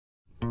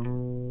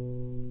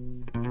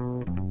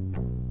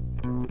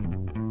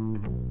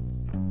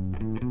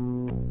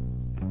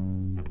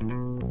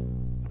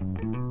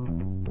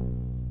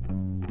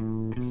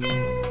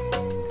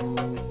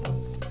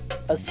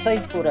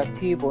الصيف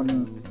رتيب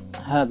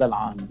هذا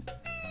العام،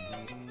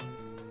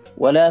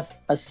 ولا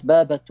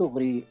أسباب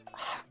تغري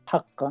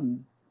حقا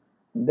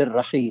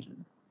بالرحيل.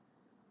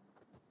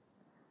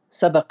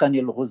 سبقني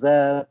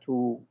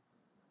الغزاة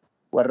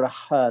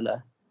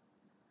والرحالة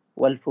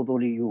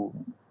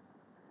والفضوليون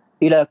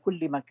إلى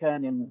كل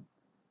مكان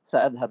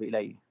سأذهب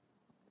إليه.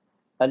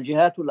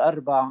 الجهات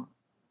الأربع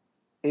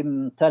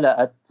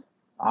امتلأت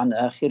عن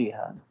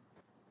آخرها،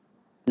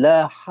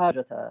 لا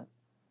حاجة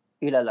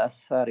إلى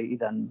الأسفار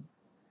إذن،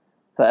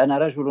 فأنا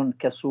رجل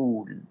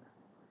كسول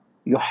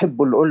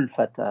يحب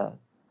الألفة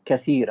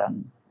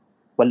كثيرا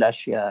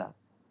والأشياء.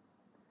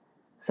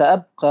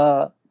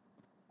 سأبقى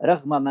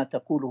رغم ما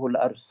تقوله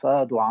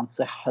الأرصاد عن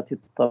صحة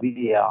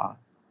الطبيعة،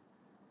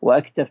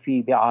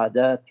 وأكتفي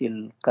بعادات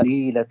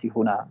القليلة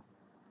هنا.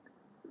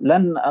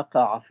 لن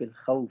أقع في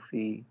الخوف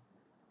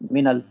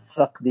من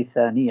الفقد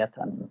ثانية،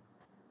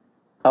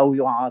 أو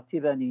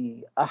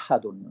يعاتبني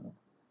أحد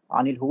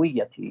عن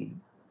الهوية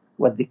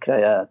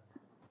والذكريات.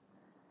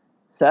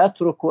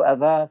 سأترك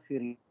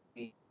أظافري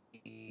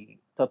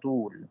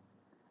تطول،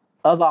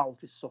 أضع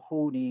في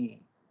الصحون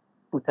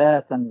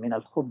فتاة من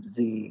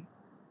الخبز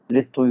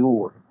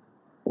للطيور،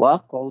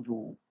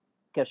 وأقعد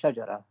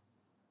كشجرة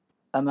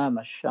أمام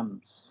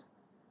الشمس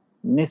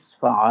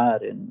نصف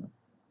عار،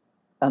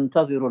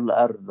 أنتظر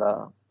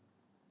الأرض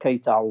كي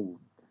تعود.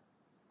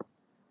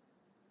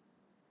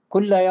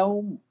 كل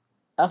يوم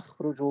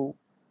أخرج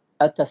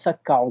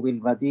أتسكع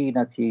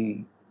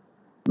بالمدينة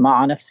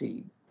مع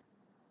نفسي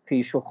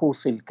في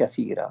شخوص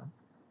الكثيرة،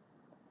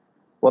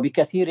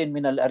 وبكثير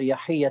من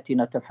الأريحية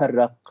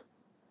نتفرق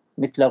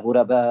مثل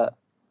غرباء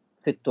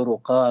في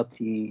الطرقات،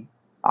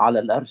 على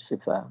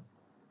الأرصفة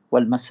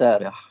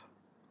والمسارح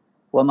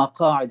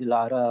ومقاعد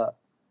العراء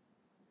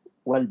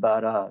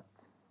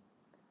والبارات.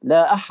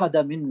 لا أحد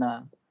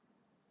منا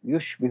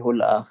يشبه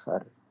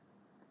الآخر.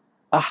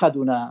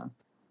 أحدنا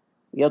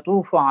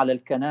يطوف على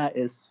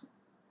الكنائس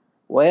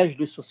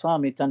ويجلس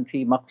صامتا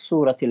في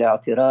مقصورة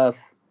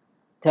الاعتراف،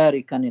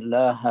 تاركا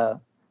الله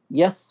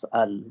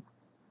يسأل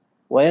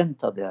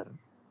وينتظر.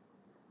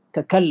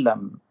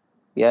 تكلم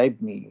يا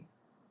ابني.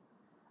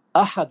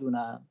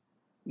 أحدنا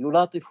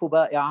يلاطف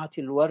بائعات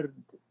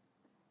الورد،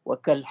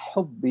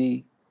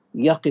 وكالحب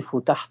يقف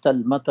تحت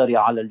المطر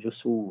على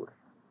الجسور.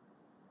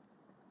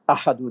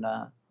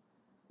 أحدنا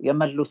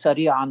يمل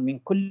سريعا من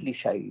كل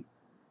شيء،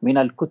 من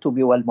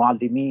الكتب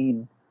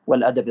والمعلمين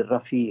والأدب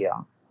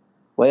الرفيع،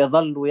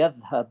 ويظل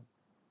يذهب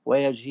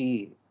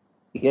ويجيء،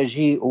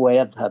 يجيء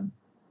ويذهب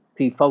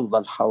في فوضى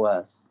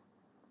الحواس.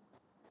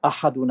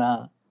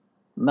 أحدنا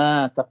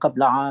مات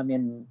قبل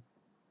عام،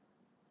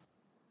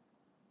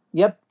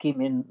 يبكي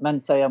من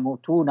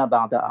سيموتون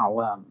بعد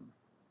أعوام.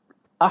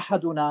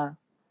 أحدنا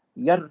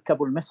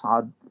يركب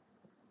المصعد،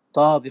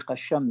 طابق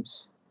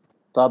الشمس،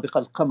 طابق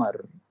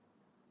القمر،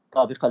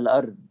 طابق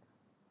الأرض،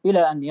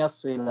 إلى أن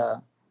يصل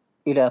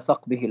إلى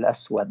ثقبه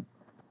الأسود،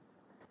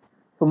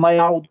 ثم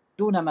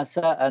يعودون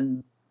مساء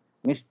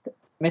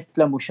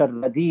مثل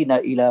مشردين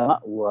إلى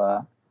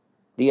مأوى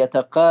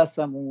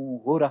ليتقاسموا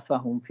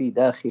غرفهم في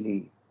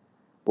داخلي،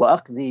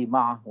 وأقضي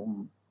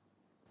معهم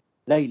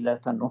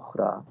ليلة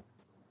أخرى.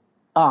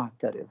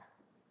 أعترف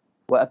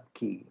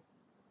وأبكي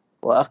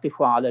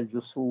وأقف على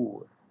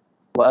الجسور،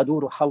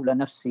 وأدور حول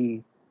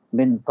نفسي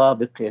من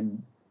طابق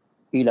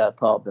إلى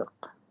طابق.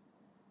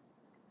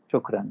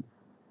 شكرا.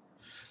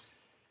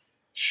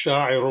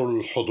 شاعر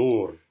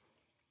الحضور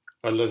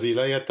الذي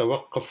لا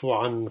يتوقف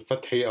عن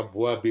فتح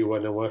أبواب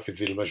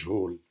ونوافذ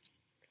المجهول.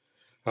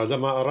 هذا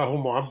ما أراه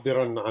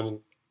معبرا عن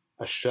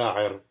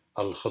الشاعر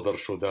الخضر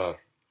شودار،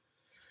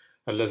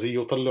 الذي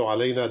يطل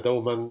علينا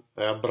دوما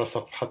عبر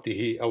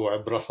صفحته أو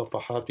عبر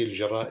صفحات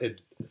الجرائد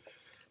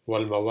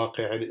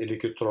والمواقع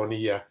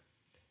الإلكترونية،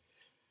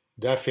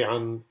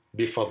 دافعا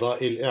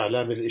بفضاء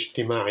الإعلام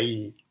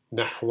الاجتماعي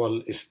نحو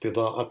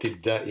الاستضاءة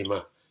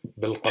الدائمة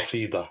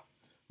بالقصيدة،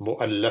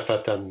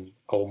 مؤلفة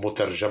أو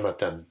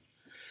مترجمة.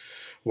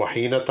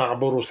 وحين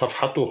تعبر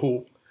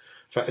صفحته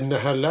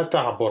فإنها لا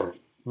تعبر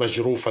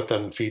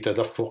مجروفة في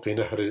تدفق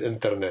نهر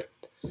الإنترنت،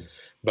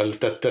 بل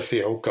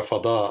تتسع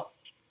كفضاء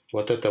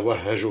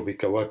وتتوهج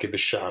بكواكب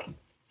الشعر.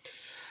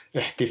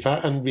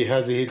 احتفاء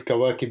بهذه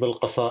الكواكب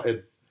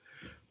القصائد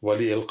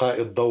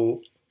ولإلقاء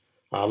الضوء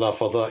على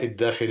فضاء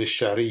الداخل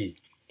الشعري،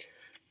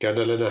 كان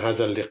لنا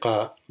هذا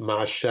اللقاء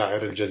مع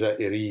الشاعر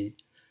الجزائري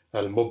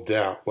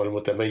المبدع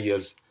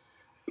والمتميز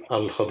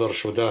الخضر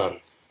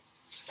شودار.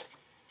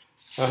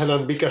 أهلا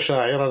بك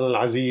شاعرنا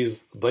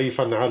العزيز،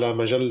 ضيفا على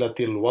مجلة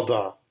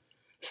الوضع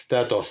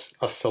ستاتوس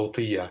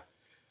الصوتية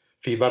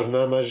في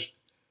برنامج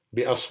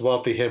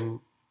بأصواتهم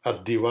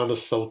الديوان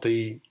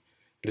الصوتي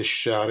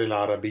للشعر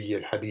العربي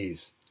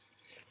الحديث،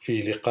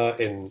 في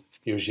لقاء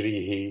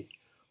يجريه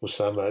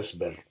أسامة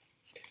إسبر.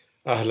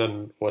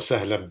 أهلا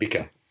وسهلا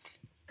بك.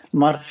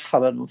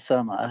 مرحبا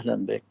أسامة، أهلا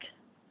بك.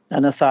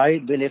 أنا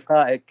سعيد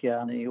بلقائك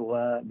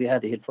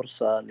وبهذه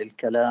الفرصة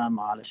للكلام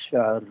على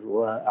الشعر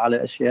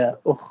وعلى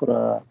أشياء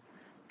أخرى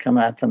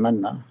كما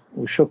أتمنى،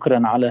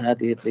 وشكرا على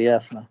هذه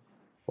الضيافة.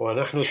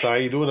 ونحن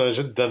سعيدون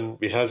جدا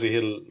بهذه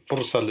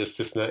الفرصة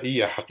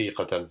الاستثنائية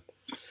حقيقة.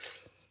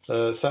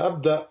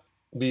 سأبدأ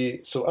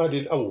بسؤالي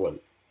الأول،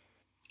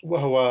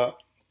 وهو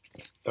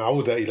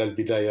أعود إلى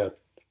البدايات.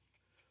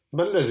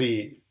 ما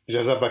الذي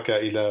جذبك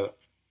إلى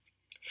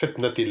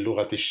فتنة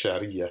اللغة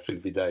الشعرية في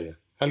البداية؟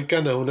 هل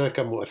كان هناك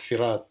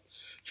مؤثرات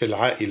في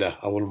العائلة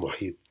أو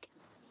المحيط؟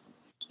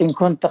 إن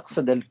كنت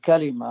تقصد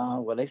الكلمة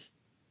وليس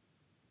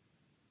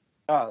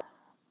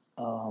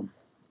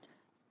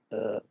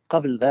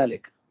قبل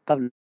ذلك،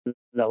 قبل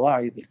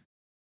وعي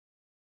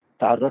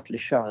تعرضت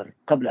للشعر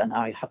قبل أن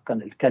أعي حقا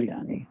الكلمة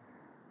يعني.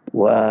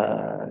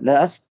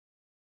 ولا أذكر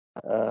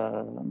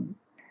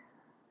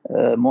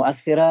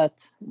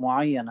مؤثرات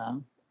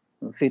معينة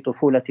في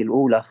طفولتي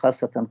الأولى،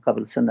 خاصة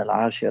قبل سن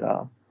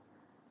 10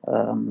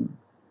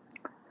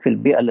 في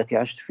البيئة التي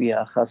عشت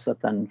فيها،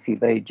 خاصة في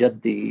بيت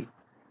جدي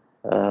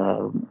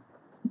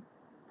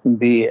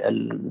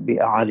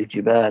بأعالي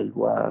الجبال.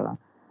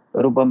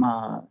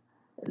 وربما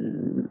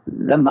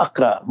لم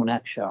أقرأ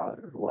هناك شعر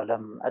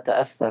ولم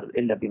أتأثر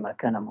إلا بما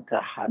كان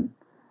متاحا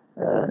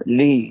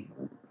لي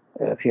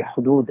في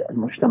حدود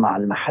المجتمع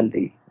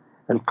المحلي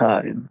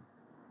القائم.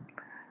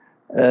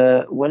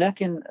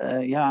 ولكن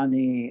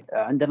يعني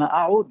عندما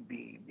أعود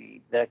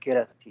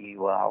بذاكرتي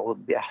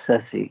وأعود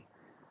بإحساسي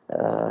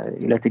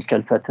إلى تلك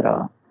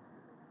الفترة،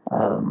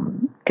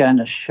 كان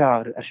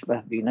الشعر أشبه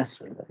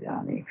بنسل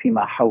يعني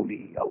فيما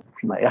حولي أو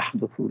فيما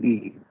يحدث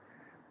لي،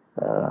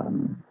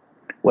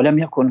 ولم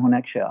يكن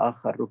هناك شيء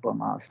آخر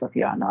ربما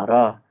أستطيع أن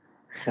أراه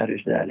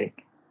خارج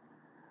ذلك.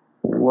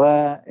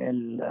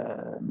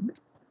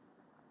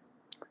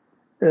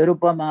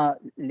 ربما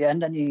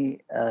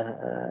لأنني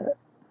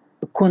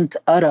كنت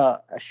أرى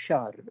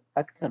الشعر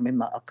أكثر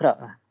مما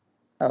أقرأه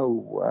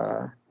أو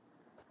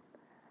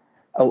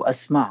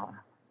أسمعه،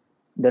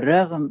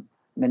 بالرغم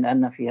من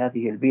أن في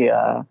هذه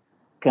البيئة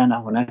كان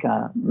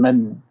هناك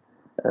من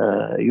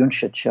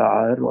ينشد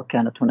شعر،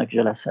 وكانت هناك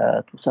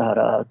جلسات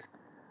وسهرات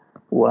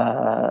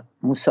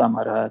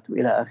ومسامرات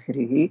وإلى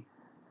آخره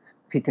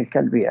في تلك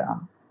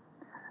البيئة.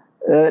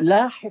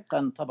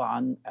 لاحقا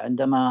طبعا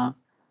عندما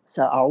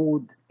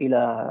سأعود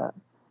إلى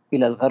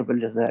الغرب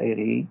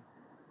الجزائري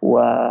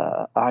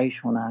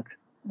وأعيش هناك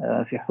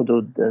في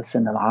حدود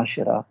سن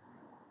 10،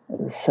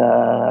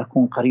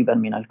 سأكون قريبا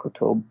من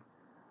الكتب،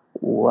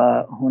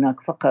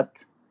 وهناك فقط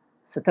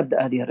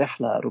ستبدأ هذه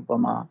الرحلة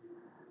ربما،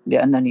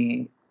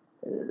 لأنني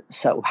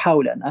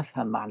سأحاول أن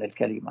أفهم معنى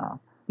الكلمة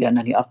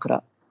لأنني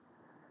أقرأ.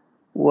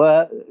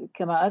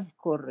 وكما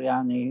أذكر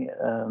يعني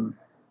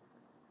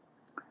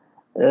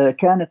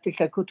كانت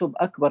تلك الكتب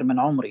أكبر من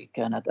عمري،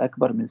 كانت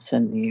أكبر من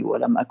سني،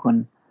 ولم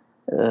أكن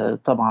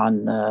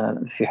طبعا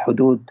في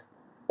حدود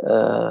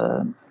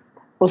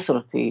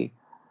أسرتي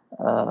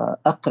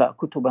أقرأ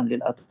كتبا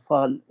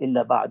للأطفال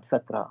إلا بعد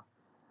فترة.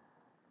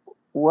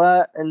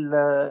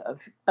 وأذكر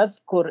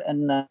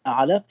أن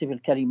علاقتي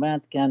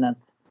بالكلمات كانت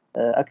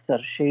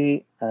أكثر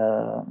شيء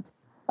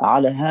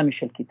على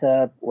هامش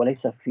الكتاب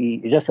وليس في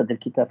جسد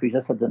الكتاب، في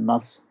جسد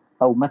النص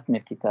أو متن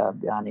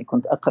الكتاب. يعني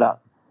كنت أقرأ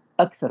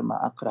أكثر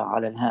ما أقرأ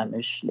على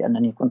الهامش،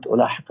 لأنني كنت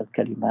ألاحق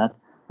الكلمات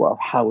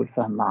وأحاول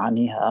فهم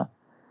معانيها،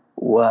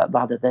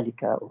 وبعد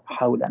ذلك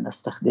أحاول أن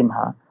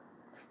أستخدمها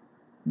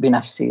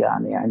بنفسي،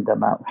 يعني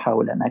عندما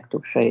أحاول أن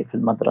أكتب شيء في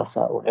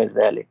المدرسة أو غير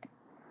ذلك.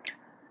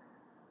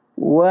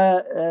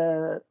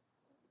 وإلى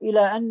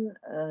أن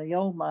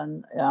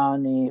يوما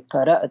يعني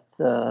قرأت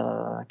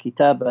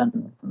كتابا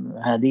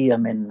هدية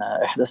من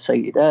إحدى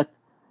السيدات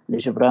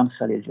لجبران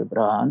خليل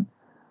جبران،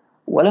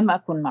 ولم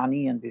أكن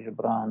معنيا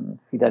بجبران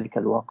في ذلك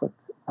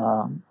الوقت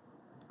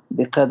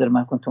بقدر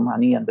ما كنت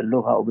معنيا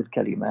باللغة أو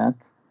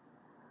بالكلمات.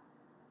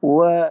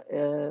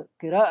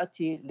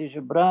 وقراءتي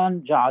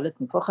لجبران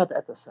جعلتني فقط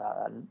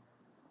أتساءل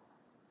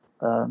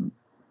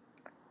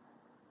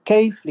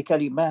كيف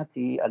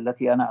لكلماتي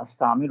التي أنا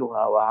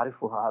أستعملها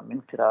وأعرفها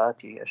من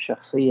قراءتي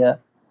الشخصية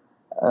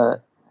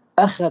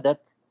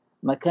أخذت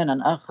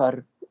مكانا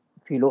آخر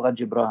في لغة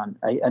جبران،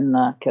 أي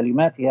أن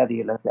كلماتي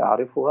هذه التي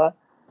أعرفها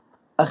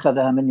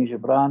أخذها مني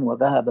جبران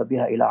وذهب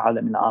بها إلى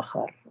عالم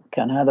آخر.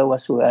 كان هذا هو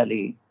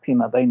سؤالي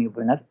فيما بيني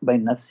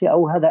وبين نفسي،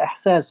 أو هذا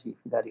إحساسي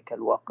في ذلك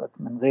الوقت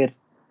من غير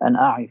أن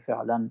أعي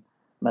فعلا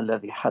ما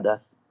الذي حدث.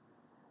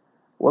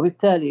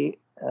 وبالتالي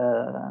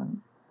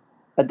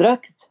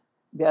أدركت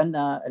بأن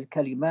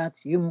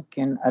الكلمات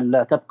يمكن أن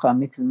لا تبقى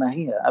مثل ما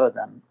هي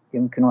أبدا،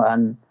 يمكن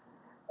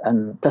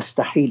أن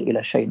تستحيل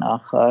إلى شيء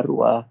آخر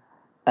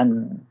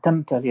وأن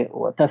تمتلئ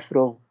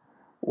وتفرغ.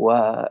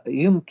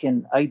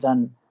 ويمكن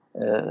أيضا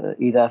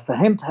إذا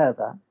فهمت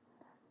هذا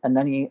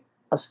أنني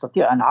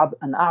أستطيع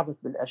أن أعبث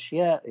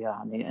بالأشياء،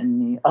 يعني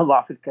أني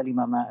أضع في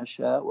الكلمة ما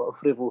أشاء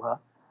وأفرغها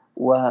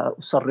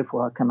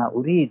وأصرفها كما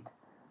أريد.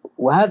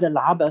 وهذا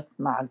العبث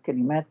مع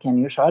الكلمات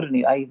كان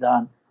يشعرني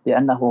أيضا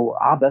بأنه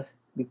عبث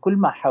بكل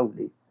ما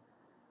حولي.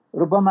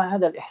 ربما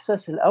هذا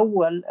الإحساس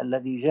الأول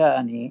الذي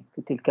جاءني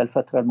في تلك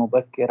الفترة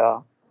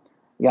المبكرة،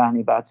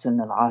 يعني بعد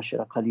سن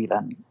 10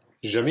 قليلا.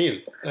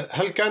 جميل.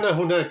 هل كان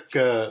هناك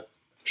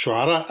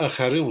شعراء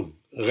آخرون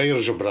غير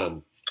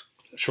جبران،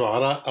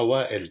 شعراء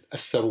أوائل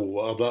أثروا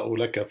وأضاءوا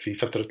لك في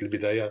فترة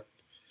البدايات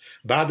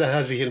بعد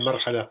هذه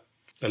المرحلة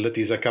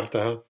التي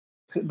ذكرتها؟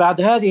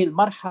 بعد هذه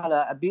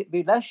المرحلة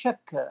بلا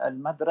شك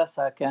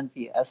المدرسة كان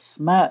في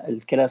أسماء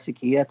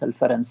الكلاسيكيات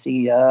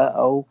الفرنسية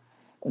أو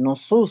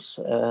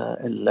النصوص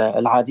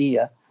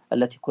العادية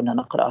التي كنا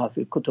نقرأها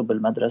في الكتب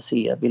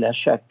المدرسية بلا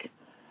شك.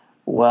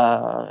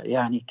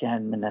 ويعني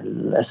كان من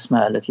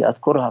الأسماء التي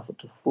أذكرها في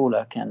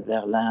الطفولة كان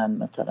فيرلان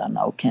مثلا،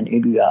 أو كان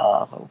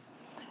إليار، أو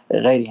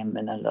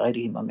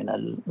غيرهم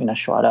من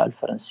الشعراء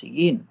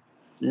الفرنسيين.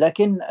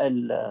 لكن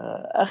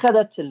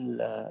أخذت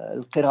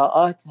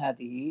القراءات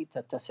هذه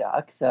تتسع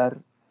أكثر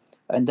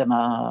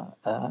عندما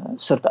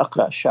صرت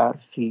أقرأ الشعر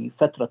في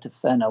فترة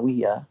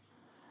الثانوية،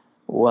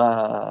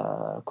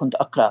 وكنت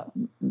أقرأ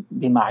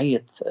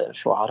بمعية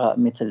شعراء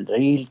مثل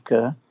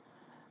ريلك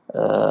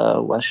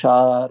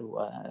وشار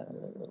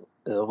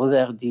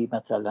وغذردي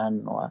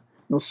مثلا،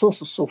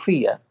 ونصوص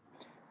الصوفية.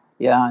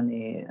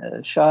 يعني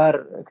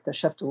شار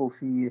اكتشفته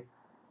في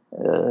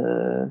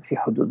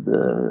حدود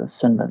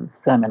سن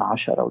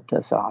 18 أو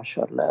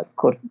 19، لا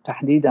أذكر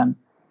تحديدا،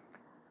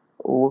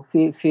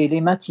 وفي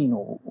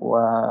ليماتينو،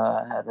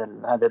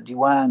 وهذا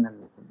الديوان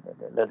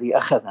الذي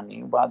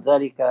أخذني. وبعد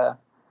ذلك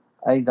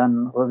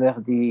أيضا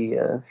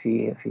غوفردي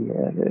في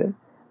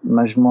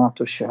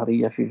مجموعته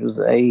الشعرية في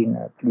جزئين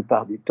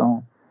plupart du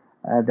temps.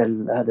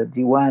 هذا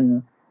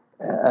الديوان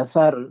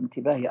أثار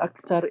انتباهي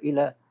أكثر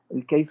إلى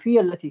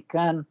الكيفية التي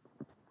كان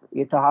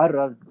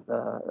يتعرض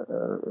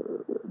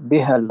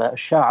بها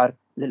الشاعر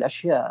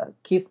للأشياء،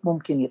 كيف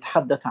ممكن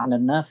يتحدث عن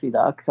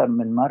النافذة أكثر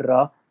من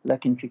مرة،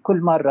 لكن في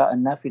كل مرة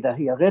النافذة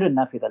هي غير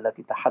النافذة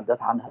التي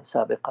تحدث عنها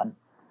سابقا.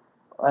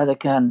 وهذا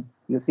كان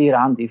يثير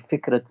عندي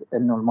فكرة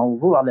أن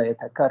الموضوع لا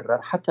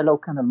يتكرر حتى لو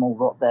كان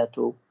الموضوع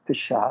ذاته في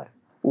الشعر.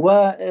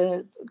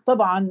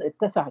 وطبعا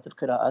اتسعت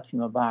القراءات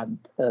فيما بعد،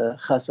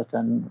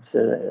 خاصة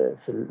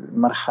في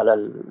المرحلة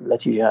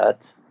التي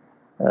جاءت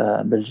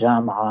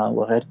بالجامعة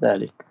وغير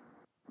ذلك.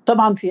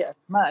 طبعا في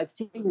أسماء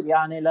كثير،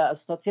 يعني لا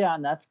أستطيع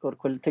أن أذكر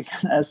كل تلك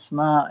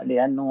الأسماء،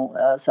 لأنه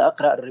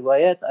سأقرأ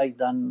الروايات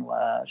أيضا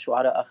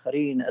وشعراء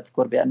آخرين.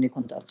 أذكر بأني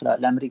كنت أقرأ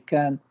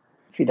الأمريكان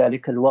في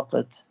ذلك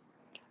الوقت،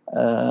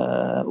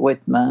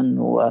 ويتمان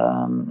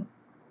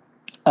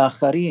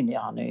وآخرين،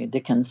 يعني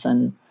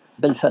ديكنسون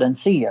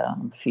بالفرنسية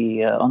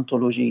في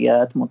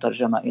أنطولوجيات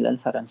مترجمة إلى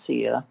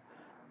الفرنسية،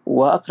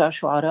 وأقرأ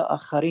شعراء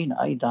آخرين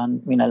أيضا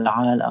من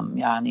العالم.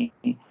 يعني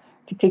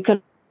في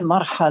تلك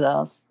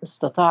المرحلة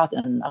استطعت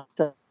أن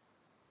أكتب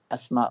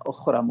أسماء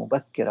أخرى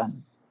مبكرا.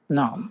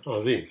 نعم.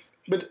 عظيم.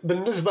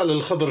 بالنسبة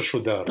للخضر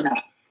شودار،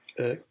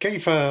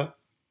 كيف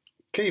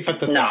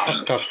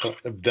تتحقق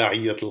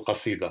إبداعية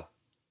القصيدة؟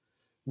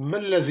 ما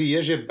الذي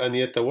يجب أن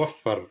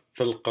يتوفر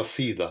في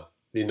القصيدة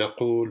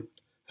لنقول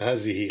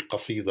هذه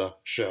قصيدة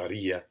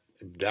شعرية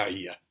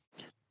إبداعية؟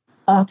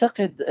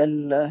 أعتقد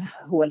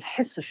هو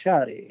الحس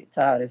الشعري.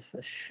 تعرف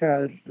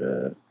الشعر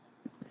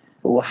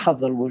هو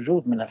حظ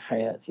الوجود من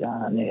الحياة،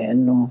 يعني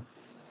أنه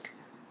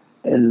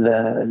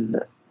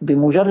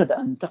بمجرد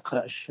أن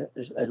تقرأ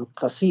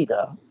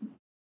القصيدة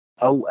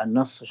أو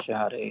النص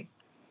الشعري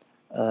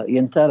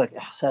ينتابك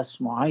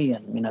إحساس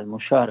معين من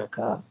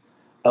المشاركة،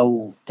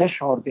 أو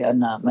تشعر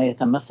بأن ما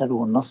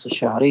يتمثله النص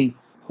الشعري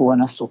هو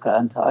نصك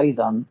أنت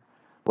أيضا،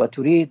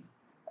 وتريد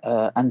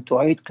أن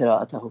تعيد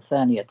قراءته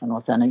ثانية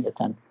وثانية،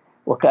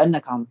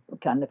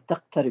 كأنك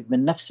تقترب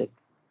من نفسك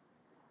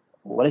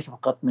وليس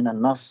فقط من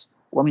النص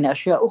ومن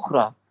أشياء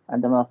أخرى.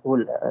 عندما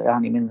أقول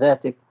يعني من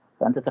ذاتك،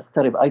 فأنت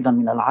تقترب أيضا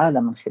من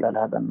العالم من خلال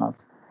هذا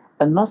النص.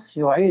 النص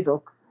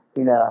يعيدك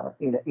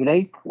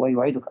إليك،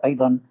 ويعيدك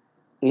أيضا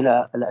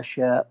إلى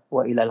الأشياء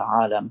وإلى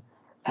العالم.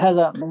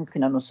 هذا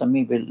ممكن أن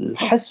نسميه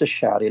بالحس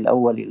الشعري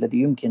الأولي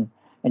الذي يمكن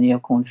أن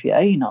يكون في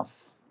أي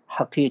نص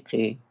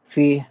حقيقي،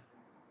 فيه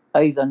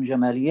أيضا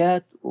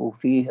جماليات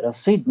وفيه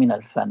رصيد من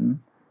الفن،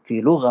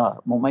 في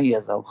لغة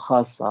مميزة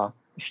وخاصة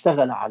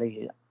اشتغل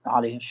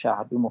عليه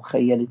الشاعر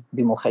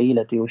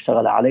بمخيلته،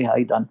 واشتغل عليها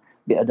أيضا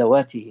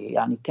بأدواته.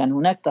 يعني كان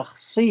هناك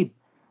تخصيب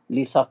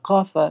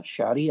لثقافة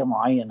شعرية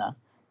معينة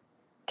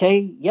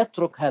كي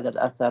يترك هذا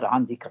الأثر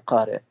عندي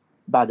كقارئ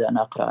بعد أن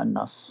أقرأ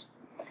النص.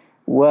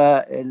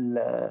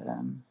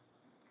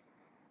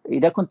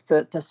 إذا كنت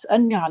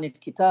تسألني عن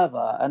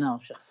الكتابة أنا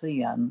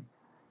شخصيا،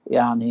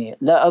 يعني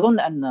لا أظن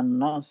أن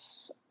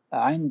النص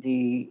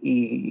عندي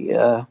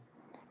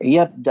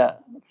يبدأ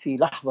في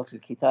لحظة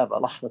الكتابة،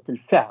 لحظة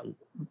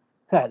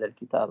فعل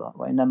الكتابة،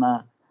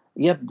 وإنما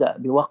يبدأ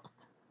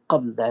بوقت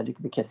قبل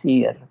ذلك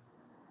بكثير.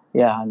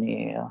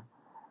 يعني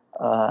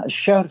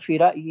الشعر في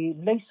رأيي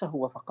ليس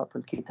هو فقط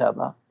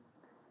الكتابة،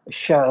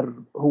 الشعر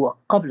هو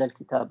قبل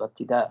الكتابة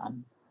ابتداء.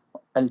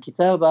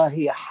 الكتابة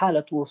هي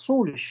حالة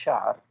وصول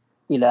الشعر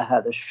إلى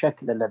هذا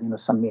الشكل الذي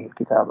نسميه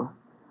الكتابة،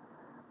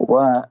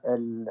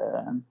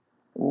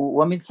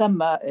 ومن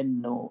ثم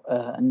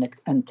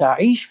أنك أن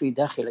تعيش في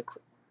داخلك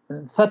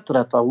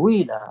فترة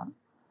طويلة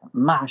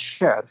مع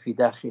الشعر في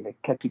داخلك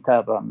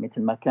ككتابة،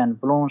 مثل ما كان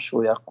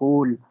بلونشو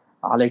يقول: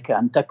 عليك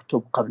أن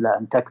تكتب قبل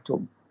أن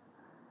تكتب.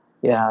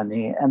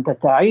 يعني أنت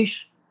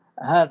تعيش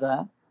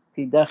هذا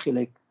في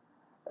داخلك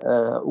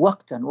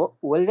وقتا.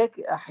 ولذلك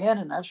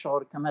أحيانا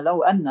أشعر كما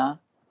لو أن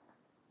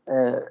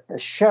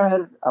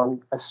الشعر أو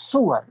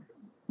الصور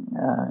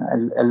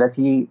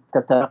التي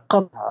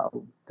تترقبها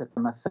أو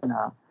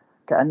تتمثلها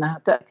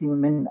كأنها تأتي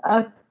من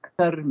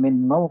أكثر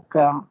من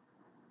موقع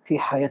في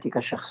حياتك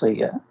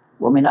الشخصية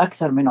ومن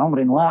أكثر من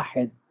عمر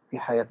واحد في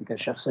حياتك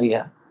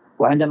الشخصية.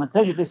 وعندما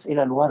تجلس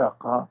إلى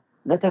الورقة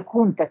لا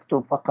تكون تكتب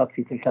فقط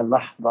في تلك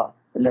اللحظة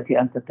التي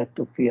أنت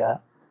تكتب فيها،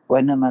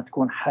 وإنما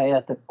تكون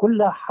حياتك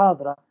كلها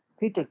حاضرة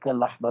في تلك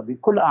اللحظة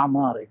بكل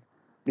أعمارك،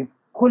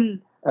 بكل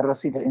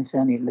الرصيد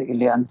الإنساني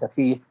اللي أنت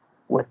فيه،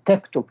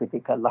 وتكتب في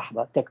تلك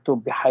اللحظة،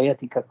 تكتب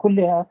بحياتك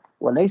كلها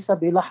وليس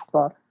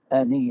بلحظة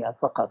آنية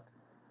فقط.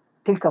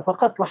 تلك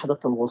فقط لحظة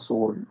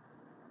الوصول.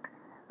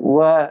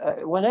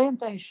 ولا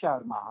ينتهي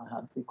الشعر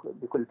معها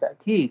بكل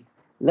تأكيد،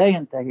 لا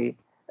ينتهي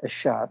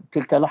الشعر.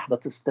 تلك لحظة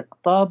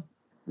استقطاب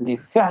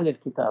لفعل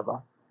الكتابة،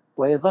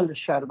 ويظل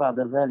الشعر بعد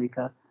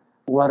ذلك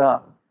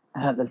وراء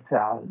هذا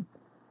الفعل.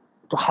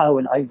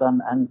 تحاول أيضا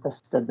أن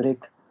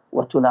تستدرك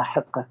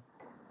وتلاحقه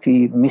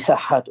في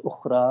مساحات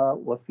أخرى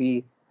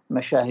وفي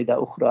مشاهد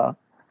أخرى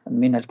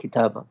من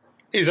الكتابة.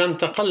 إذا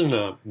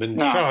انتقلنا من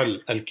نعم.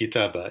 فعل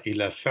الكتابة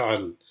إلى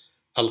فعل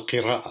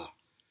القراءة،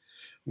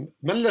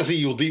 ما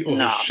الذي يضيئه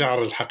نعم.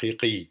 الشعر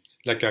الحقيقي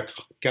لك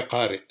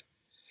كقارئ؟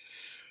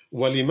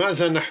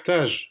 ولماذا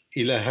نحتاج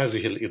إلى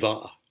هذه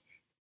الإضاءة؟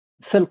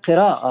 في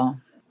القراءة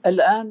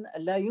الآن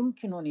لا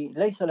يمكنني،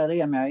 ليس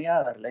لدي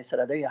معيار، ليس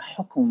لدي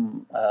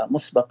حكم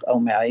مسبق أو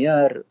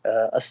معيار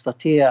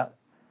أستطيع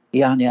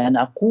يعني أن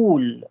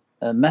أقول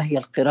ما هي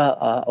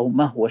القراءة أو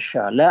ما هو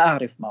الشعر. لا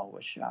أعرف ما هو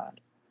الشعر،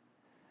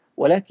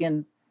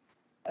 ولكن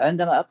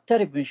عندما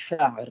أقترب من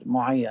شاعر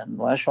معين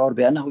وأشعر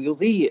بأنه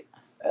يضيء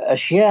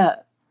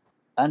أشياء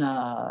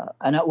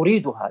أنا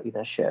أريدها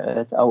إذا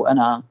شئت، أو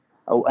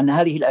أن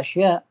هذه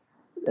الأشياء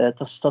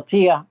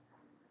تستطيع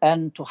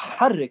أن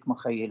تحرك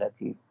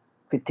مخيلتي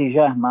في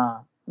اتجاه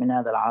ما من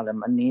هذا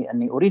العالم،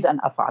 أني أريد أن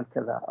أفعل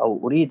كذا أو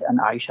أريد أن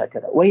أعيش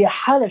كذا. وهي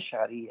حالة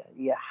شعرية،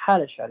 هي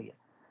حالة شعرية،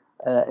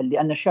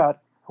 لأن الشعر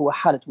هو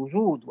حالة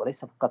وجود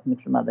وليس فقط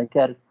مثل ما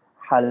ذكرت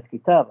حالة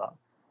كتابة.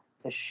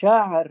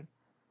 الشاعر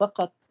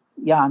فقط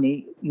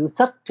يعني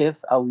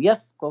يثقف أو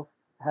يثقف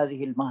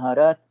هذه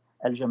المهارات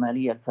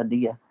الجمالية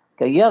الفنية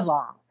كي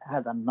يضع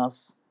هذا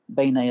النص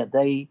بين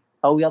يدي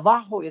أو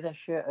يضعه إذا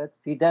شئت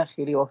في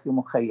داخلي وفي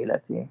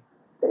مخيلتي.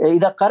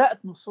 إذا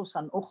قرأت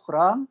نصوصا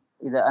أخرى،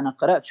 إذا أنا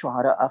قرأت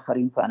شعراء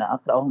آخرين فأنا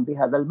أقرأهم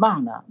بهذا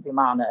المعنى،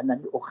 بمعنى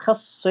أنني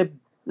أخصب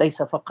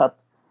ليس فقط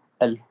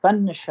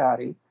الفن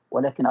الشعري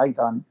ولكن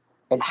أيضا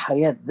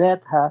الحياة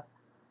ذاتها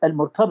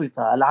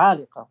المرتبطة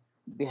العالقة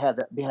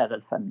بهذا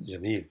الفن.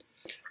 جميل.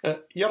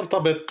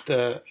 يرتبط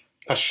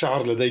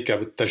الشعر لديك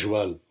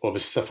بالتجوال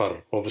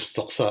وبالسفر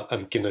وباستقصاء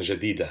أمكنة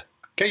جديدة.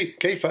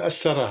 كيف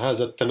أثر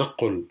هذا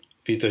التنقل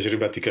في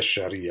تجربتك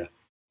الشعرية؟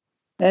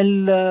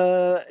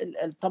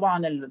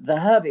 طبعا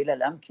الذهاب إلى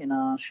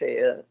الأمكنة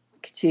شيء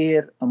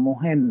كتير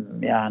مهم.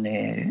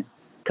 يعني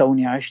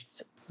كوني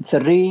عشت في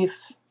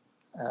الريف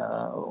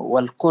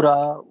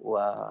والقرى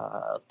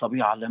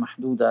والطبيعة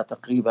اللامحدودة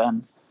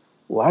تقريبا،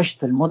 وعشت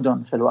في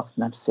المدن في الوقت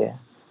نفسه،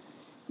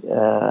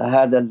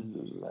 هذه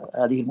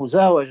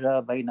المزاوجة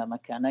بين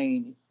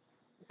مكانين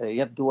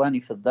يبدوان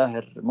في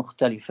الظاهر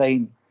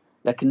مختلفين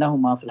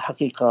لكنهما في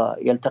الحقيقة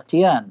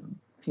يلتقيان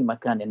في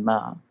مكان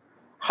ما.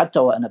 حتى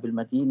وأنا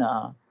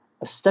بالمدينة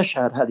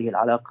أستشعر هذه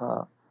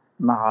العلاقة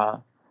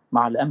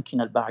مع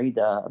الأمكنة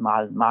البعيدة،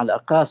 مع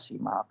الأقاصي،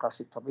 مع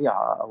أقاصي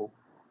الطبيعة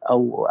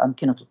أو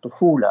أمكنة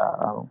الطفولة.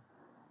 أو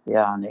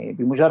يعني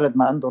بمجرد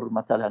ما أنظر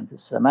مثلا في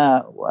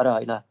السماء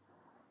وأرى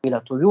إلى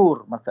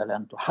طيور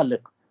مثلا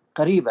تحلق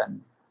قريبا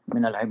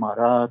من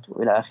العمارات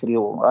وإلى آخره،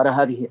 وأرى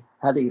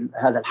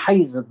هذا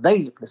الحيز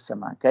الضيق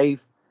للسماء،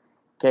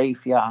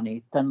 كيف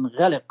يعني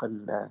تنغلق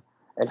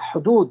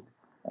الحدود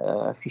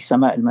في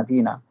سماء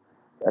المدينة.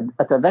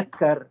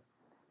 أتذكر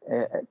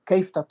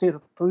كيف تطير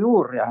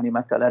الطيور يعني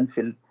مثلا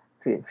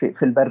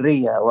في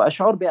البرية،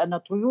 وأشعر بأن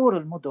طيور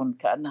المدن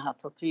كأنها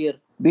تطير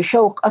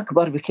بشوق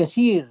أكبر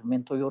بكثير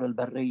من طيور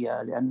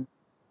البرية، لأن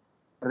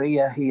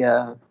البرية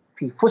هي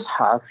في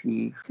فسحة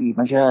في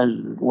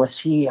مجال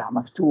وسيع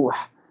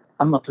مفتوح.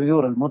 أما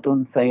طيور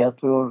المدن فهي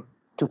طيور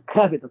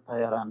تكابد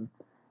الطيران،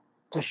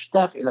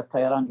 تشتاق إلى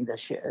الطيران إذا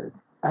شئت.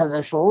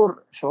 هذا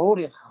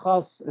شعوري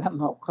خاص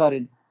لما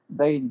أقارن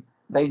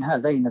بين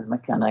هذين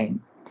المكانين.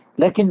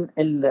 لكن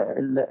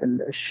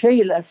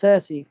الشيء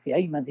الأساسي في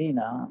أي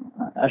مدينة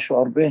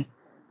أشعر به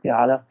في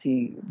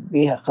علاقتي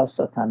بها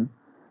خاصة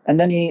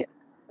أنني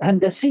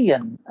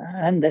هندسيا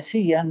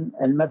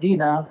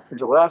المدينة في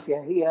الجغرافيا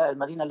هي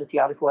المدينة التي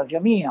يعرفها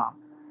الجميع،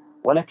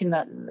 ولكن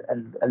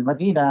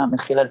المدينة من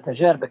خلال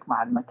تجاربك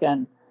مع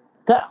المكان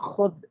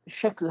تأخذ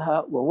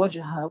شكلها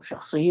ووجهها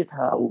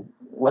وشخصيتها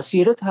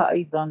وسيرتها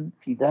أيضا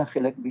في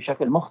داخلك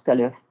بشكل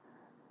مختلف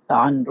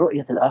عن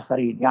رؤية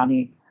الآخرين.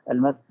 يعني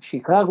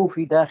شيكاغو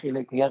في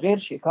داخلك هي غير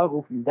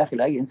شيكاغو في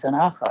داخل أي إنسان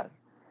آخر،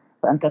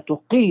 فأنت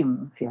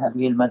تقيم في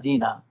هذه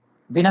المدينة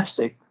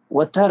بنفسك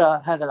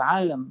وترى هذا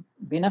العالم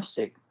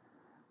بنفسك،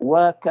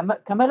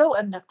 وكما لو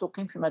أنك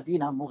تقيم في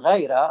مدينة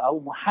مغايرة أو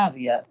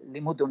محاذية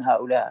لمدن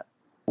هؤلاء.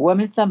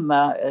 ومن ثم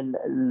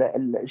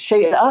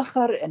الشيء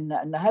الآخر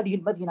أن هذه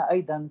المدينة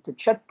أيضا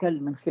تتشكل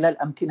من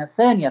خلال أمكنة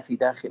ثانية في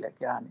داخلك،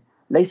 يعني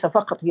ليس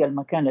فقط هي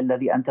المكان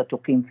الذي أنت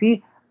تقيم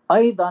فيه،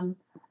 أيضا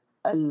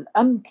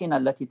الأمكنة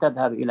التي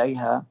تذهب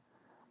إليها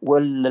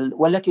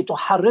والتي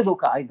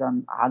تحرضك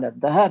أيضا على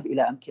الذهاب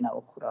إلى أمكنة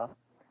أخرى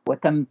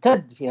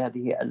وتمتد في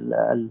هذه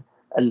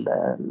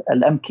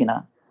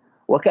الأمكنة.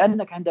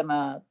 وكأنك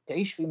عندما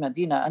تعيش في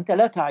مدينة أنت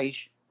لا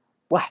تعيش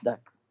وحدك،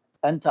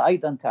 أنت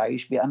أيضا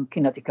تعيش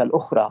بأمكنتك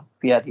الأخرى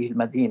في هذه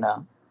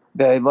المدينة.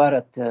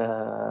 بعبارة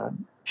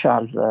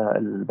شاعر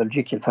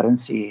البلجيكي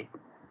الفرنسي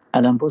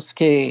ألان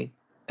بوسكي،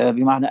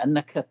 بمعنى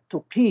أنك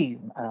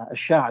تقيم،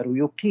 الشاعر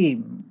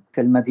يقيم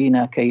في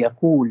المدينة كي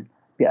يقول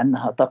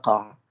بأنها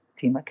تقع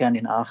في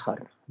مكان آخر.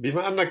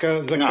 بما أنك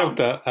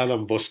ذكرت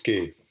ألان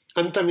بوسكي،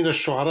 أنت من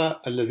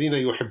الشعراء الذين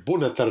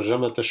يحبون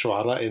ترجمة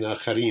شعراء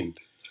آخرين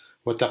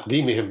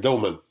وتقديمهم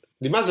دوما،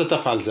 لماذا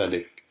تفعل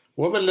ذلك؟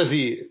 وما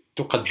الذي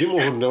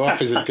تقدمه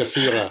النوافذ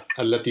الكثيرة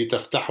التي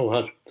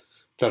تفتحها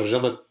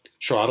ترجمة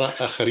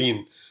شعراء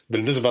آخرين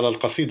بالنسبة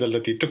للقصيدة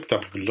التي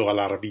تكتب باللغة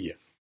العربية؟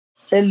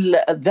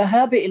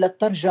 الذهاب إلى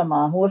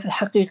الترجمة هو في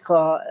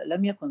الحقيقة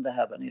لم يكن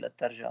ذهابا إلى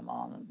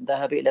الترجمة.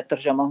 الذهاب إلى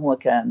الترجمة هو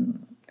كان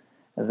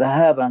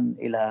ذهابا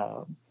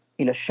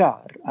إلى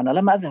الشعر. أنا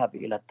لم أذهب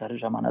إلى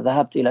الترجمة، أنا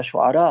ذهبت إلى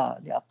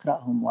شعراء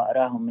لأقرأهم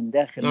وأراهم من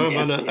داخل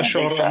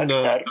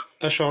أنا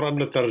أشعر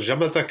أن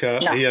ترجمتك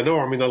هي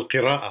نوع من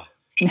القراءة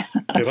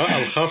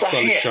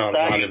الخاصة للشعر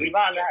العالمي.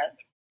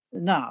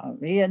 نعم،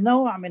 هي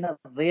نوع من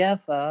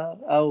الضيافة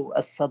أو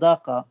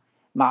الصداقة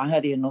مع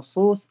هذه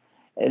النصوص،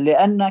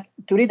 لأنك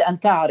تريد أن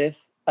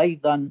تعرف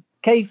أيضا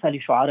كيف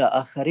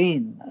لشعراء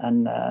آخرين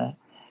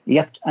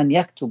أن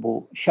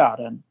يكتبوا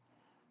شعرا،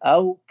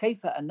 أو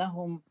كيف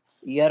أنهم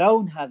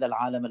يرون هذا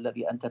العالم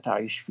الذي أنت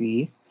تعيش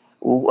فيه،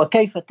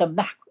 وكيف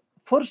تمنح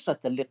فرصة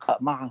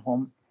اللقاء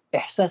معهم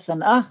إحساسا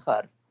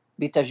آخر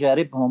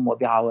بتجاربهم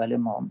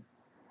وبعوالمهم،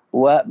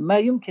 وما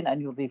يمكن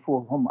أن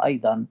يضيفوه هم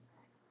أيضا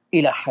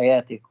إلى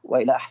حياتك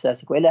وإلى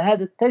إحساسك وإلى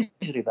هذه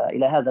التجربة،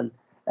 إلى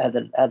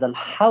هذا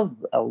الحظ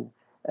أو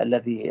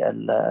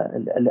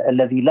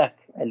الذي لك،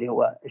 اللي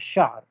هو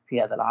الشعر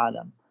في هذا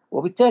العالم.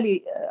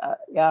 وبالتالي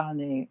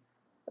يعني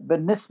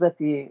بالنسبة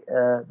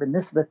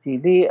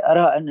لي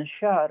أرى أن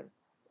الشعر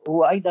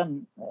هو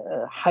أيضا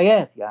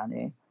حياة،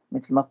 يعني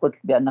مثل ما قلت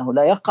بأنه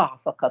لا يقع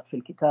فقط في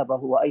الكتابة،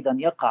 هو أيضا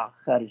يقع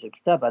خارج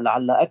الكتابة،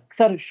 لعل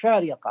أكثر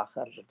الشعر يقع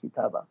خارج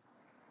الكتابة.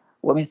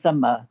 ومن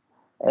ثم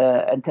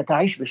أنت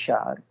تعيش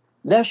بالشعر،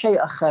 لا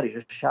شيء خارج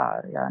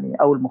الشعر يعني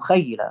أو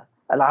المخيلة،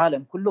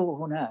 العالم كله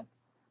هناك،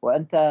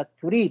 وأنت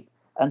تريد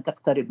أن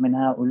تقترب من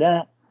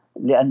هؤلاء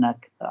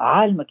لأنك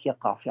عالمك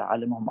يقع في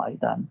عالمهم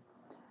أيضا،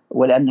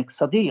 ولأنك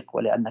صديق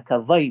ولأنك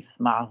ضيف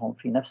معهم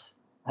في نفس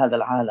هذا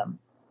العالم.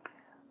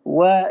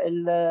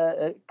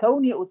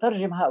 وكوني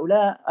أترجم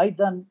هؤلاء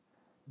أيضا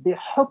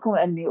بحكم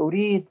أني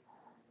أريد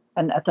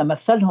أن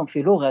أتمثلهم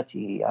في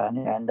لغتي،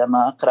 يعني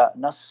عندما أقرأ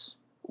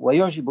نص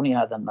ويعجبني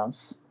هذا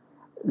النص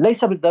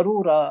ليس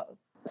بالضرورة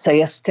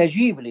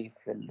سيستجيب لي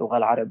في اللغة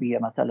العربية.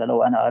 مثلا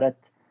لو أنا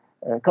أردت،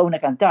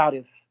 كونك أن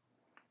تعرف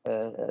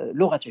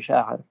لغة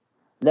شاعر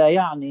لا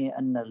يعني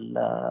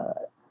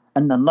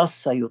أن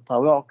النص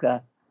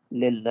يطاوعك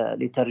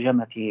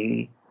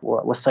لترجمته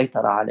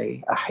والسيطرة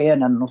عليه.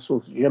 أحيانا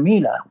نصوص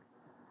جميلة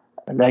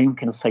لا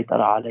يمكن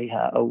السيطرة عليها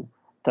أو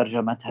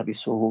ترجمتها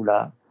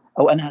بسهولة،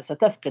 أو أنها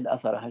ستفقد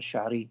أثرها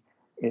الشعري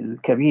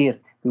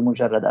الكبير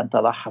بمجرد أن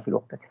تضعها في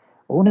وقتك.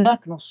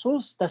 هناك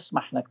نصوص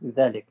تسمح لك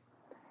بذلك،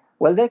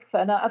 ولذلك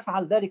فأنا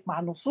أفعل ذلك مع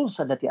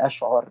النصوص التي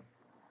أشعر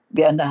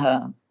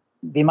بأنها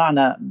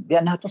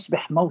بأنها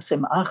تصبح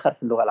موسم آخر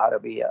في اللغة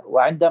العربية.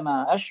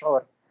 وعندما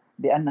أشعر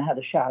بأن هذا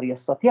الشاعر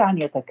يستطيع أن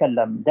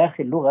يتكلم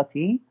داخل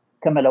لغتي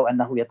كما لو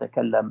أنه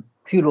يتكلم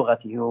في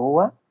لغته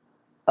هو،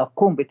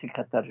 أقوم بتلك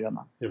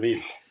الترجمة. جميل.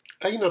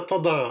 أين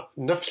تضع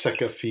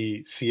نفسك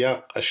في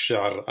سياق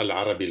الشعر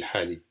العربي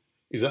الحالي؟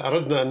 إذا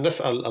أردنا أن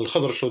نسأل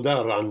الخضر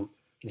شودار عن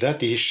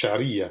ذاته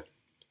الشعرية،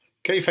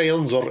 كيف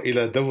ينظر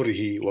إلى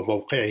دوره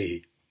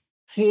وموقعه؟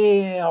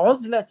 في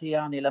عزلتي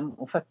يعني لم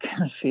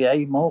أفكر في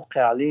أي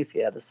موقع لي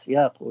في هذا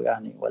السياق،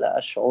 يعني ولا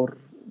أشعر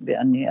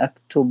بأني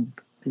أكتب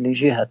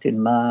لجهة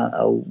ما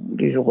أو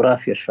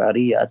لجغرافيا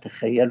شعرية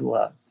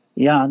أتخيلها.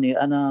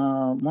 يعني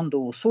أنا منذ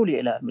وصولي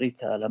إلى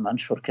أمريكا لم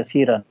أنشر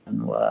كثيرا،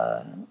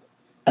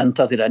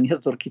 وأنتظر أن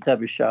يصدر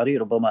كتابي الشعري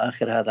ربما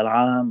آخر هذا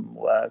العام،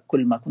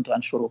 وكل ما كنت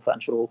أنشره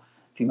فأنشره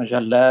في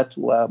مجلات،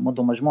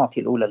 ومنذ مجموعتي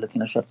الأولى التي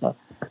نشرتها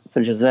في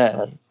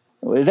الجزائر.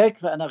 ولذلك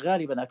فأنا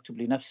غالبا أكتب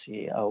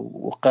لنفسي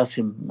أو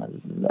أقاسم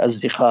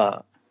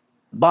الأصدقاء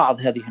بعض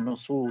هذه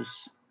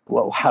النصوص،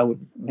 وأحاول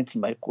مثل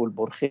ما يقول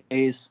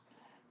بورخيس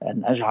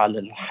أن أجعل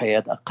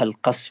الحياة أقل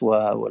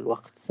قسوة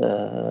والوقت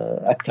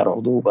أكثر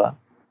عضوبة.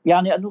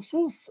 يعني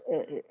النصوص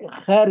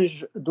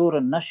خارج دور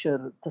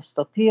النشر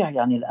تستطيع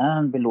يعني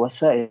الآن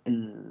بالوسائل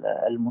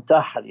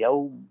المتاحة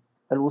اليوم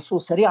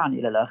الوصول سريعا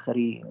إلى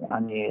الآخرين،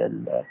 يعني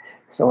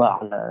سواء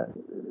على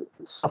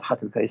صفحة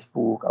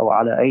الفيسبوك أو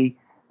على أي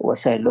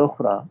وسائل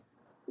أخرى.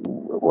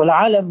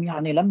 والعالم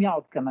يعني لم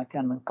يعد كما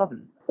كان من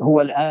قبل،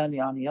 هو الآن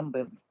يعني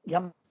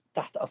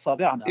تحت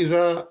أصابعنا.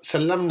 إذا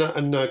سلمنا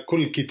أن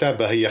كل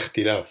كتابة هي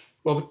اختلاف،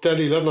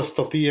 وبالتالي لا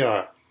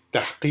نستطيع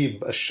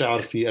تحقيب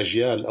الشعر في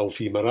أجيال أو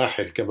في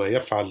مراحل كما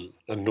يفعل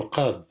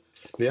النقاد،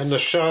 لأن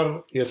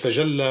الشعر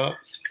يتجلى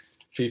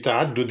في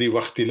تعدد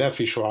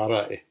واختلاف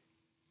شعرائه،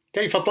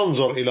 كيف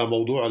تنظر إلى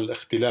موضوع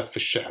الاختلاف في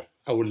الشعر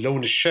أو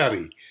اللون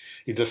الشعري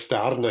إذا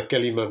استعرنا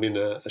كلمة من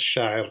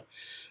الشاعر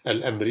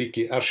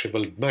الأمريكي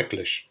أرشيبالد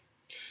ماكليش؟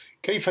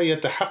 كيف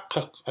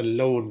يتحقق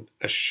اللون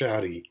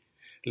الشعري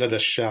لدى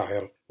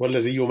الشاعر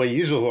والذي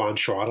يميزه عن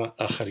شعراء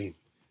آخرين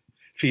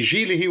في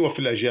جيله وفي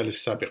الأجيال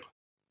السابقة؟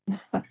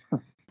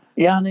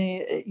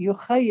 يعني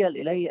يخيل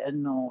إلي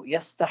أنه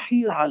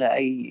يستحيل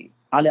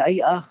على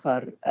أي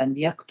آخر أن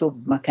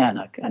يكتب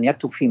مكانك، أن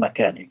يكتب في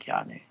مكانك.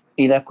 يعني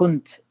إذا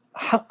كنت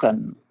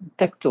حقا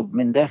تكتب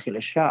من داخل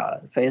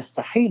الشعر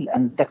فيستحيل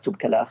أن تكتب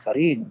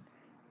كالآخرين،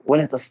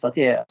 ولا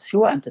تستطيع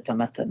سوى أن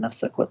تتمثل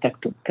نفسك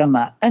وتكتب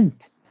كما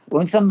أنت.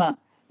 ومن ثم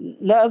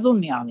لا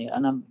أظن، يعني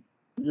أنا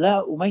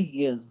لا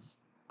أميز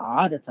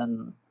عادة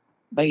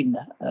بين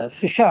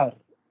في الشعر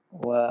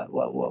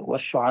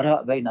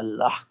والشعراء بين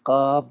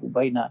الأحقاب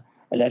وبين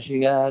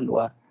الأجيال،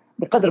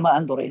 وبقدر ما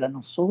أنظر إلى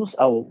النصوص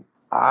أو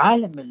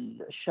عالم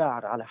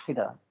الشاعر على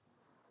حدة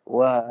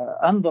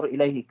وأنظر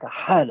إليه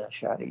كحالة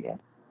شعرية.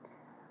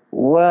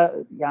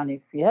 ويعني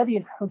في هذه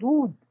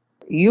الحدود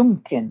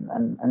يمكن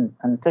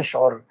أن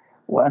تشعر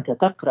وأنت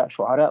تقرأ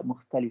شعراء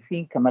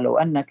مختلفين كما لو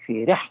أنك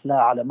في رحلة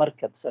على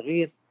مركب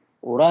صغير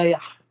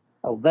ورايح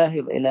أو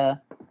ذاهب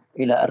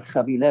إلى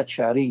أرخبيلات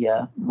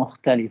شعرية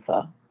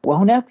مختلفة،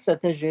 وهناك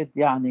ستجد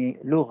يعني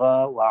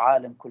لغة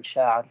وعالم كل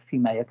شاعر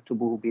فيما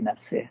يكتبه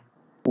بنفسه.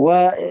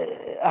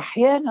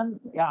 وأحيانا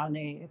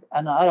يعني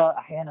أنا أرى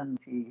أحيانا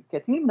في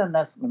كثير من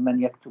الناس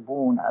ممن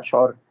يكتبون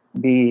أشعر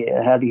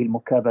بهذه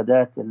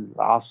المكابدات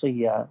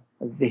العصية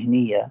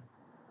الذهنية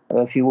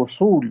في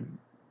وصول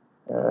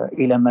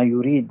إلى ما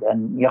يريد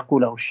أن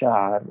يقوله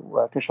الشاعر،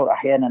 وتشعر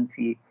أحيانا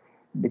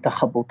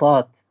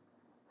بتخبطات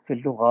في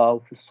اللغة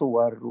وفي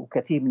الصور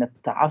وكثير من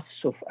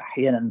التعسف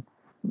أحيانا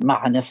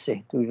مع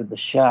نفسه. توجد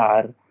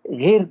الشاعر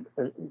غير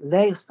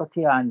لا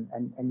يستطيع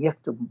أن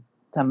يكتب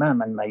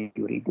تماما ما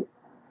يريد.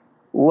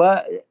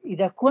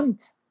 وإذا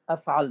كنت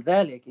أفعل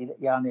ذلك،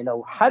 يعني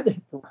لو حدث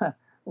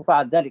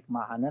وفعل ذلك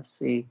مع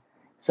نفسي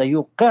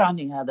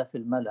سيوقعني هذا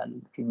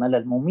في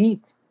ملل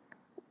مميت،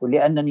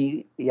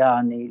 ولأنني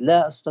يعني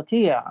لا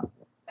أستطيع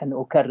أن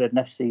أكرر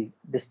نفسي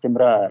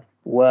باستمرار.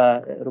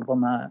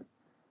 وربما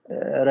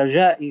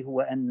رجائي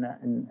هو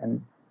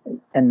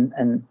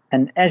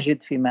أن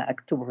أجد فيما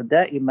أكتبه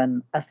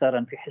دائما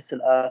أثرا في حس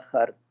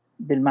الآخر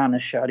بالمعنى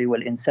الشعري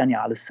والإنساني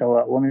على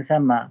السواء. ومن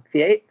ثم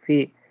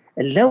في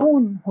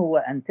اللون هو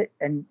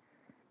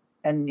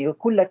أن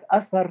يكون لك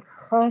أثر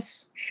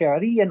خاص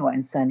شعريا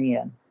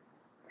وإنسانيا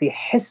في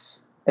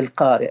حس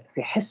القارئ،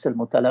 في حس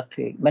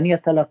المتلقي. من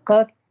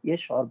يتلقاك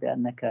يشعر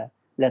بأنك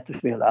لا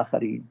تشبه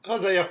الآخرين.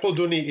 هذا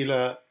يقودني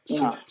إلى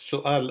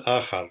سؤال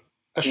آخر.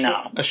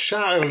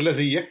 الشاعر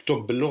الذي يكتب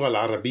باللغة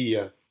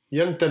العربية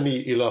ينتمي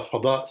إلى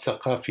فضاء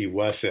ثقافي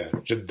واسع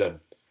جدا.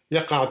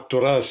 يقع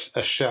التراث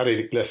الشعري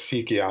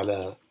الكلاسيكي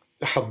على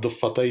أحد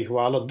ضفتيه،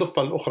 وعلى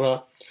الضفة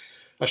الأخرى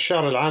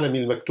الشعر العالمي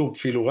المكتوب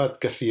في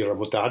لغات كثيرة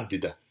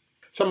متعددة.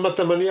 ثمة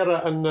من يرى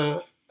أن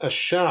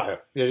الشاعر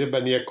يجب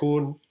أن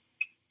يكون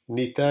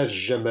نتاج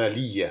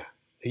جمالية،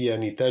 هي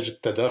نتاج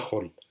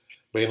التداخل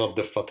بين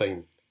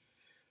الضفتين،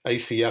 أي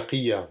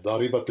سياقية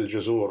ضاربة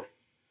الجذور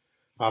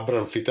عبر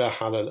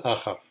انفتاح على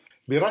الآخر.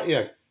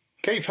 برأيك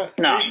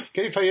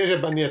كيف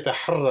يجب أن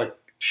يتحرك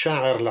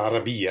شاعر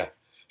العربية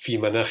في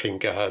مناخ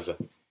كهذا؟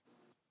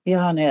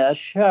 يعني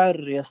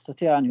الشاعر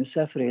يستطيع أن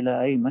يسافر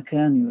إلى أي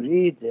مكان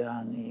يريد،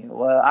 يعني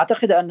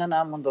وأعتقد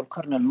أننا منذ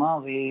القرن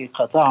الماضي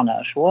قطعنا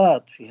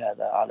أشواط في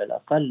هذا على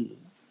الأقل،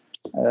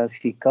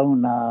 في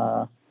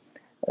كوننا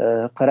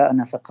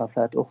قرأنا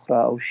ثقافات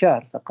أخرى أو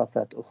شعر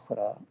ثقافات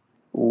أخرى.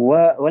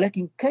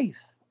 ولكن كيف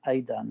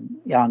أيضا،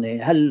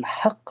 يعني هل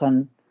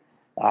حقا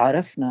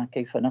عرفنا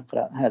كيف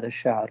نقرأ هذا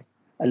الشعر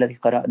الذي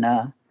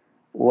قرأناه،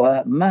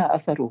 وما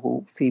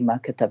أثره فيما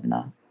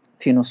كتبنا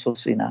في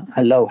نصوصنا؟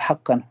 هل له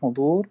حقا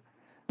حضور؟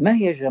 ما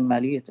هي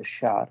جمالية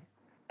الشعر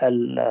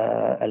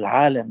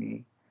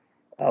العالمي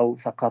أو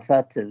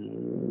ثقافات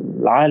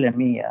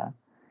العالمية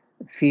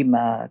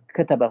فيما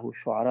كتبه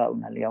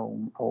شعراؤنا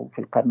اليوم أو في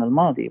القرن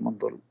الماضي،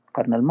 منذ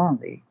القرن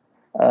الماضي؟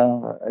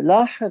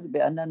 لاحظ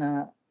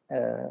بأننا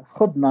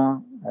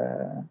خضنا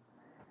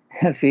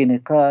في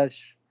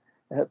نقاش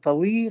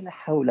طويل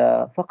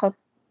حول فقط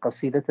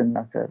قصيدة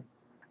النثر،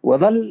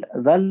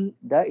 وظل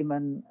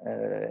دائما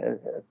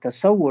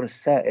التصور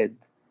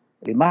السائد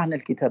لمعنى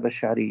الكتابة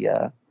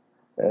الشعرية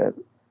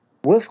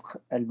وفق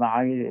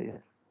المعايير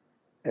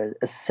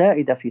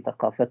السائدة في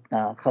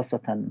ثقافتنا،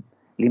 خاصة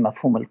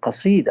لمفهوم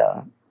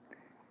القصيدة،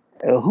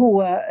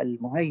 هو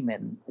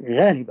المهيمن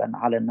غالبا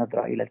على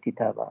النظرة إلى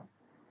الكتابة.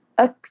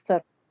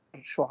 أكثر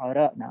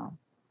شعرائنا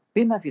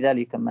بما في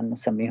ذلك من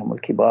نسميهم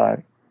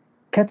الكبار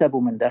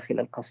كتبوا من داخل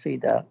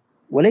القصيدة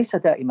وليس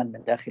دائما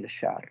من داخل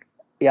الشعر.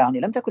 يعني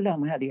لم تكن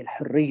لهم هذه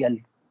الحرية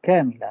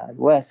الكاملة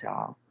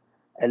الواسعة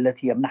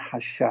التي يمنحها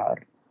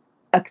الشعر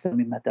أكثر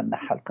مما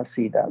تمنحها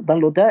القصيدة.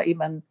 ظلوا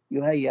دائما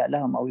يهيأ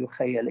لهم أو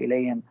يخيل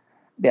إليهم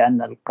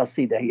بأن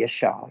القصيدة هي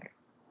الشعر.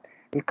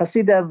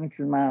 القصيدة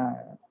مثل ما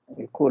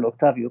يقول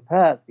أوكتافيو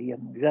باز هي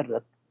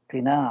مجرد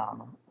قناع،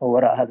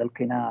 ووراء هذا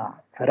القناع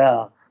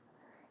فراغ.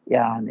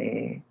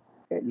 يعني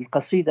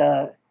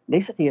القصيدة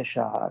ليست هي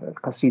الشعر،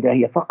 القصيدة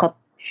هي فقط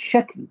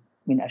شكل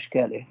من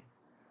أشكاله.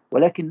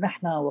 ولكن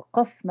نحن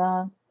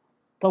وقفنا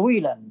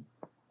طويلا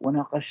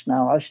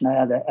وناقشنا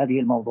وعشنا هذه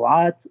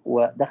الموضوعات،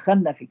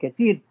 ودخلنا في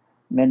كثير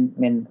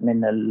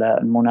من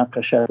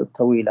المناقشات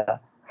الطويلة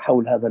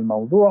حول هذا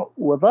الموضوع،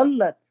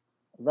 وظلت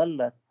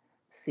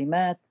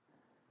سمات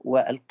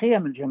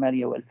والقيم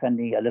الجمالية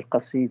والفنية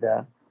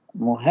للقصيدة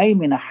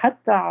مهيمنة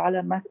حتى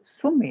على ما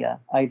سمي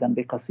أيضا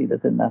بقصيدة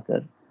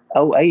النثر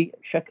أو أي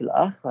شكل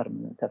آخر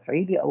من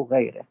تفعيلي أو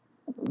غيره،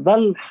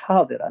 ظل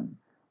حاضرا.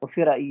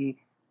 وفي رأيي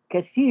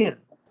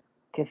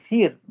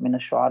كثير من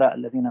الشعراء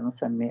الذين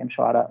نسميهم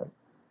شعراء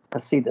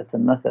قصيدة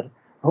النثر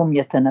هم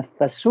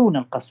يتنفسون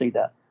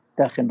القصيدة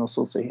داخل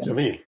نصوصهم.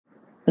 جميل.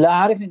 لا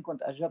أعرف إن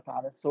كنت أجبت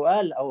على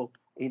السؤال أو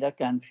إذا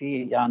كان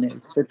في يعني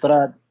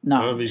استطراد.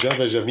 نعم.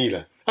 إجابة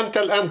جميلة. أنت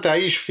الآن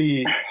تعيش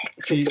في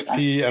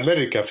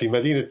أمريكا، في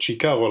مدينة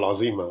شيكاغو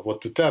العظيمة،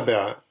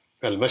 وتتابع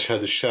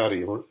المشهد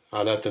الشعري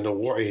على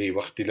تنوعه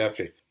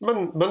واختلافه.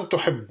 من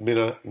تحب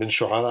من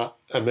شعراء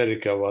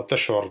أمريكا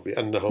وتشعر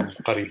بأنهم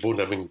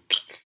قريبون منك؟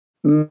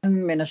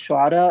 من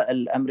الشعراء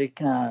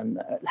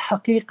الأمريكان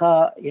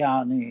الحقيقة،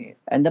 يعني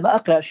عندما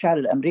أقرأ الشعر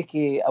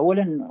الأمريكي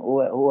أولا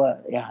هو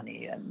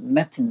يعني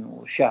متن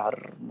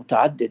وشعر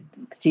متعدد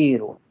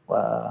كثير.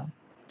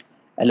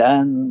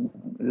 والآن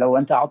لو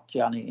أنت عدت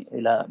يعني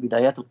إلى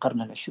بدايات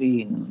القرن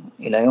العشرين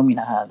إلى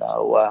يومنا هذا،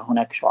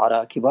 وهناك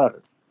شعراء كبار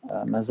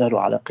ما زالوا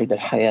على قيد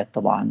الحياة.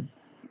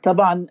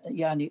 طبعا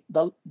يعني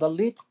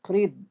ضليت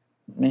قريب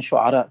من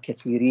شعراء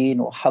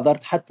كثيرين،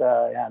 وحضرت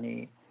حتى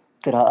يعني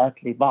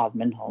قراءات لبعض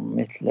منهم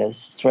مثل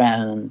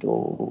ستراند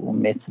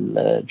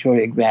ومثل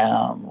جوري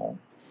جرام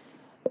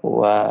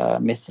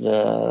ومثل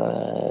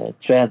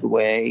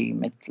تراذواي،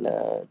 مثل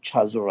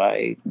تشارلز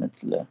رايت،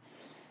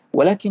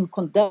 ولكن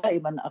كنت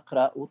دائما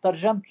أقرأ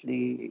وترجمت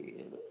لي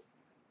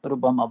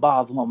ربما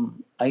بعضهم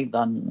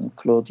أيضا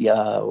كلوديا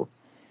أو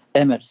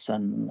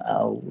إميرسون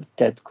أو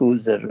تيد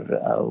كوزر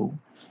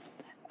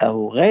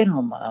أو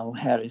غيرهم، أو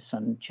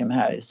جيم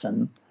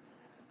هاريسون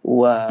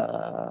وبيلي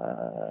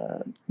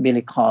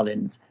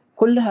كولينز.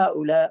 كل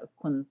هؤلاء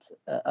كنت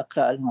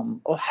أقرأ لهم.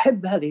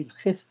 أحب هذه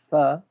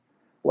الخفة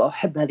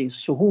وأحب هذه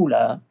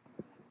السهولة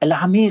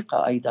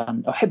العميقة،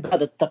 أيضا أحب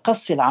هذا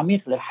التقصي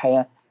العميق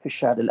للحياة في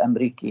الشعر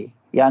الأمريكي.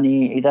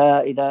 يعني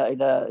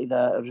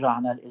إذا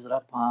رجعنا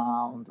لإزرا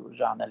باوند،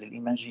 ورجعنا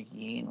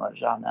للإيماجيين،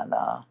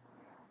 ورجعنا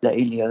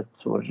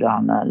لإليوت،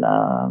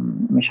 ورجعنا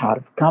مش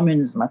عارف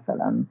كامينز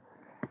مثلا،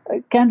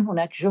 كان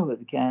هناك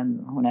جهد،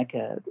 كان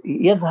هناك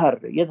يظهر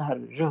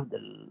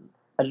جهد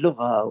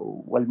اللغة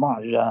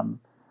والمعجم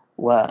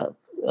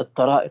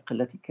والطرائق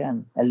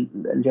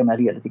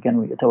الجمالية التي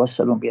كانوا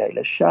يتوسلون بها إلى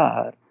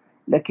الشاعر.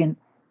 لكن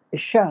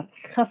الشعر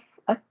خف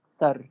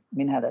أكثر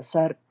من هذا.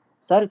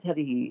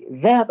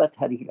 ذابت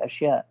هذه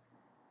الأشياء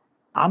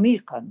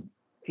عميقا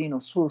في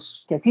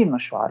نصوص كثير من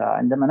الشعراء.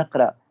 عندما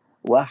نقرأ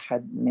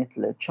واحد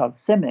مثل تشارلز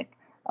سيميك،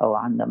 أو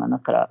عندما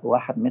نقرأ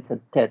واحد مثل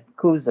تيد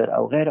كوزر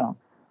أو غيرهم،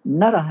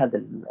 نرى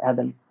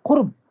هذا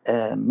القرب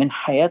من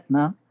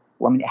حياتنا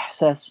ومن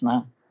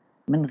إحساسنا،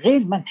 من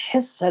غير ما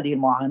نحس هذه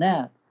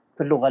المعاناة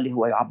في اللغة اللي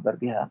هو يعبر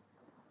بها،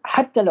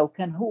 حتى لو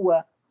كان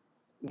هو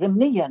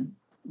ضمنيا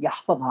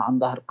يحفظها عن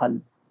ظهر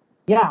قلب،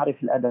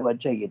 يعرف الأدوات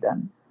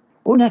جيدا.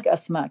 هناك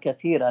أسماء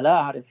كثيرة لا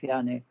أعرف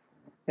يعني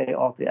كي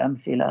أعطي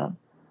أمثلة.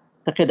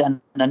 أعتقد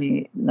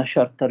أنني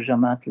نشرت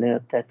ترجمات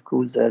لتيد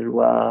كوزر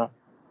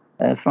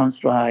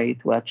وفرانس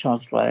رايت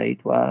وتشارلز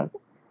رايت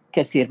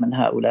وكثير من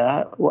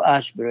هؤلاء،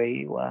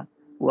 وآشبري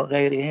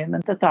وغيرهم.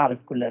 أنت تعرف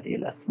كل هذه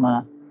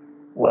الأسماء.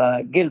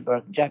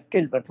 جاك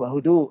جيلبرت،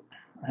 وهدوء،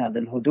 هذا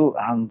الهدوء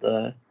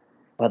عند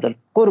هذا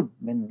القرب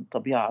من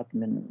طبيعة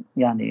من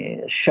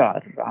يعني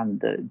الشعر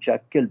عند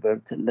جاك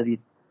جيلبرت، الذي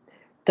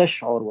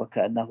تشعر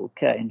وكأنه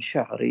كائن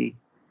شعري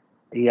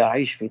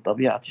يعيش في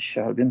طبيعة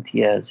الشعر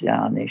بامتياز.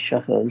 يعني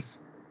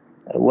شخص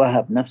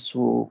وهب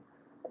نفسه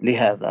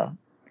لهذا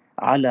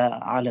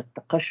على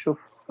التقشف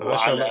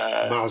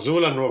وعلى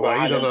معزولا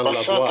وبعيدا عن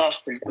الأضواء.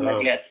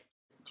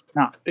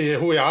 نعم.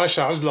 هو عاش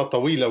عزلة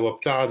طويلة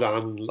وابتعد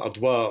عن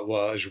الأضواء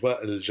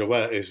وأجواء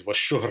الجوائز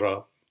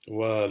والشهرة،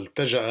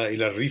 والتجأ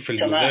إلى الريف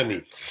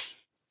اليوناني.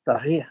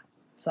 صحيح،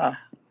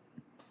 صح،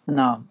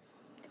 نعم.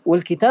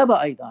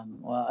 والكتابة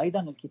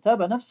أيضا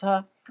الكتابة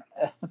نفسها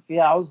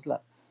فيها عزلة.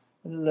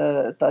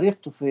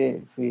 طريقته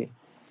في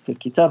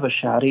الكتابة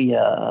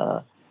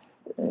الشعرية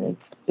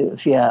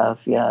فيها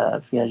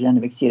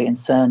جانب كثير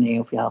إنساني،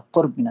 وفيها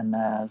قرب من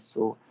الناس،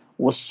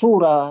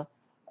 والصورة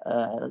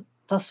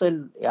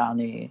تصل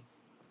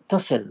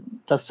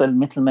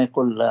مثل ما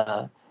يقول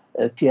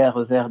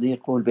بيير فيردي،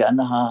 يقول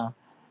بأنها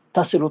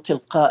تصل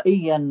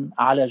تلقائيا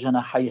على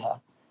جناحيها،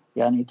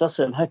 يعني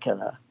تصل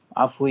هكذا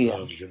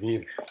عفويا.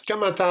 جميل.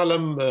 كما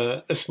تعلم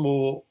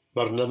اسم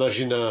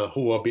برنامجنا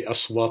هو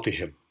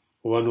بأصواتهم،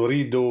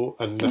 ونريد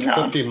أن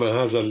نختتم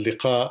هذا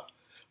اللقاء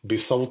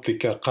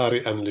بصوتك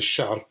قارئا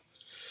للشعر،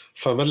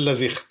 فما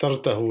الذي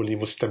اخترته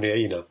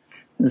لمستمعينا؟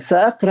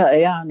 سأقرأ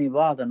يعني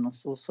بعض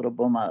النصوص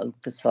ربما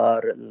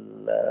القصار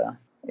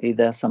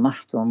إذا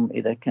سمحتم،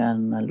 إذا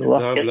كان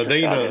الوقت. نعم،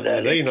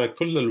 لدينا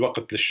كل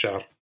الوقت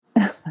للشعر.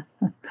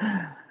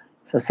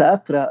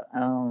 فسأقرأ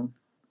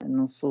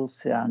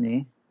النصوص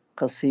يعني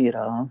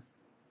قصيرة.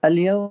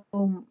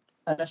 اليوم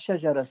أنا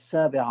الشجرة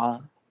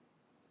السابعة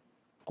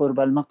قرب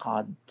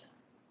المقعد،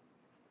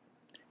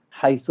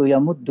 حيث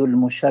يمد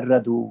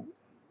المشرد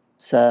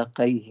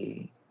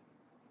ساقيه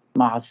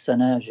مع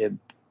السناجب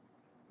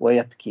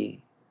ويبكي.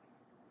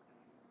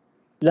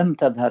 لم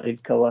تظهر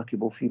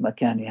الكواكب في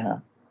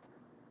مكانها،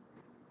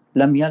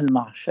 لم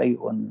يلمع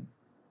شيء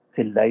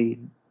في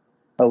الليل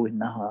أو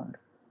النهار.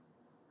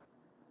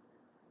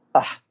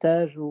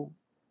 أحتاج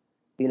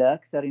إلى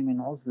أكثر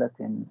من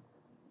عزلة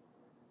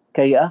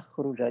كي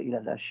أخرج إلى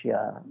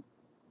الأشياء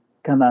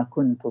كما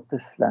كنت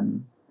طفلا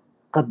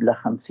قبل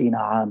 50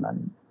 عاما،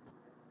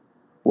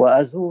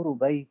 وأزور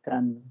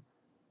بيتا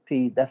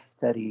في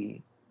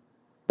دفتري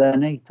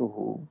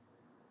بنيته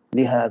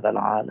لهذا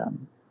العالم.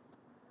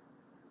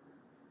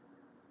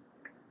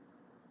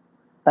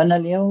 أنا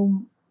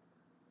اليوم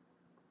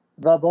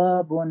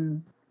ضباب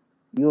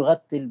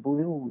يغطي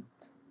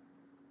البيوت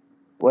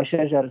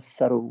وشجر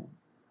السرو،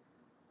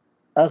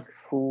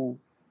 أغفو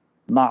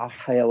مع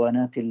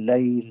حيوانات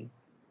الليل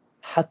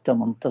حتى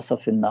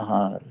منتصف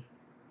النهار.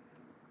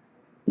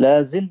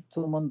 لا زلت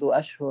منذ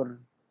أشهر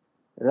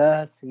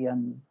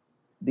راسيا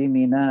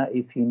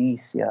بميناء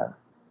فينيسيا.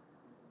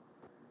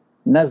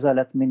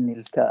 نزلت مني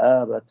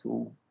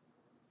الكآبة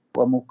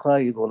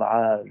ومقايض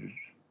العاج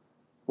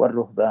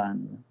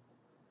والرهبان،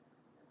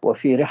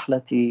 وفي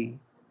رحلتي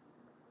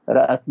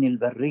رأتني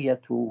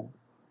البرية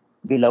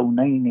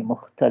بلونين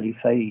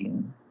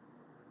مختلفين،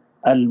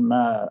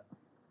 الماء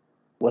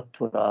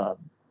والتراب.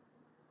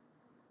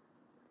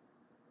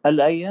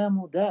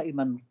 الأيام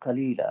دائما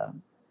قليلة،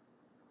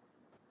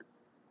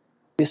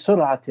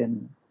 بسرعة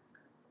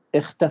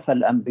اختفى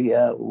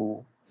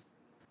الأنبياء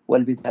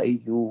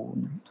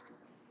والبدائيون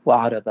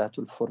وعربات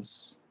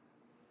الفرس.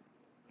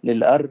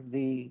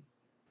 للأرض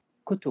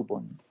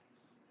كتب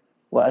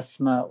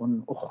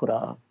وأسماء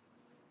أخرى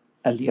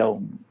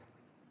اليوم.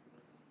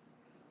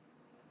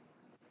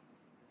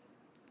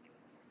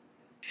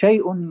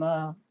 شيء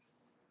ما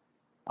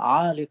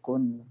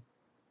عالق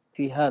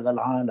في هذا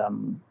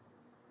العالم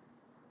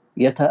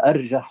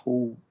يتأرجح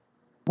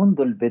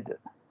منذ البدء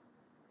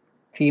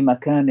في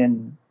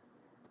مكان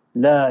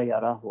لا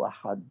يراه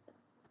أحد،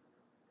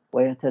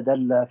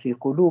 ويتدلى في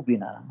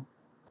قلوبنا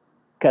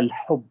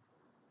كالحب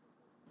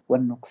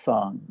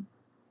والنقصان.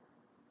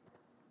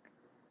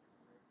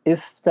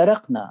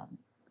 افترقنا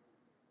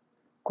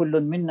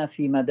كل منا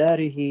في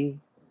مداره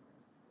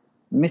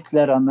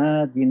مثل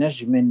رماد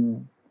نجم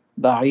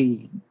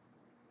بعيد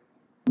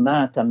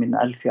مات من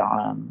 1000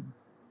 عام.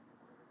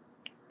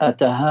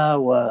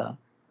 أتهاوى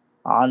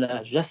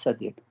على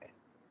جسدك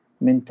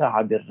من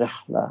تعب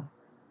الرحلة.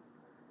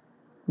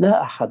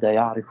 لا أحد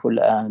يعرف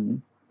الآن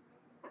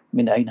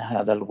من أين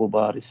هذا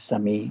الغبار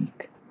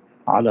السميك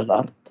على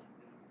الأرض.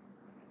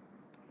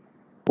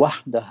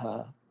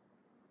 وحدها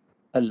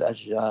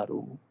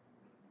الأشجار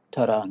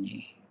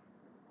تراني.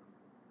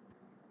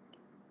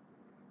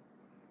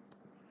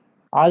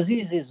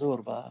 عزيزي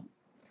زوربا،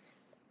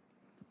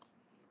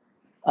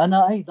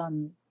 أنا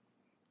أيضا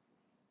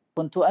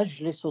كنت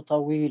أجلس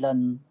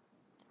طويلا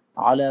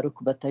على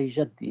ركبتي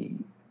جدي،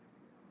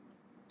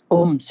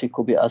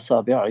 أمسك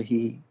بأصابعه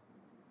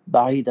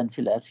بعيدا في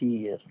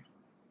الأثير.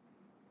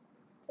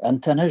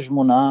 أنت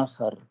نجم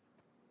آخر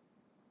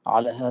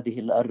على هذه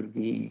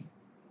الأرض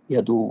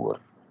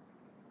يدور.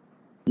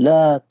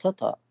 لا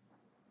تطأ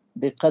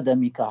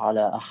بقدمك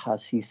على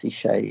أحاسيس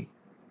شيء.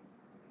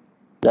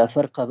 لا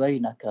فرق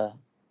بينك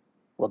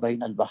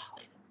وبين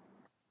البحر،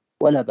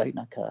 ولا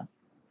بينك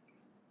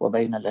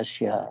وبين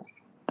الأشياء.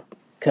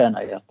 كان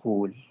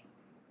يقول: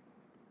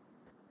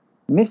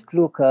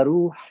 مثلك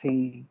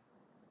روحي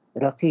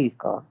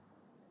رقيقة،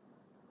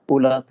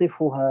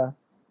 ألاطفها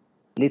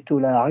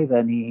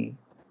لتلاعبني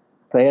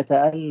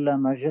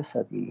فيتألم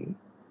جسدي.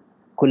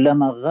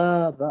 كلما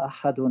غاب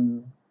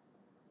أحد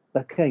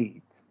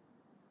بكيت،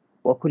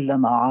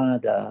 وكلما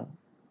عاد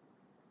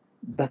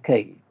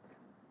بكيت.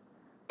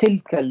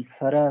 تلك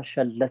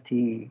الفراشة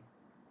التي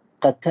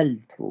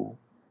قتلت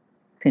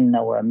في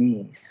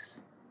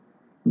النواميس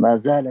ما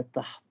زالت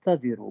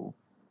تحتضر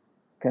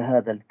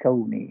كهذا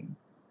الكون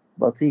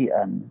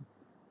بطيئا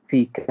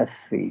في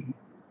كفي.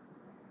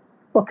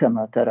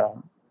 وكما ترى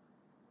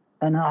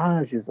أنا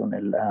عاجز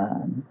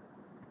الآن،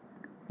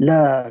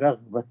 لا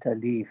رغبة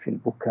لي في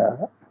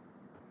البكاء.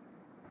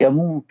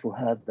 يموت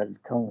هذا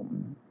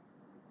الكون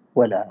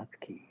ولا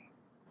أبكي.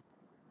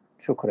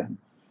 شكرا.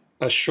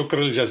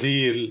 الشكر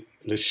الجزيل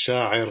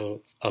للشاعر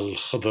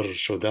الخضر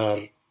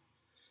شودار.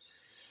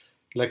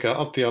 لك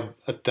أطيب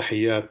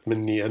التحيات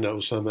مني أنا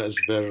أسامة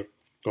أسبر،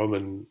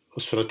 ومن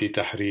أسرة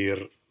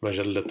تحرير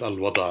مجلة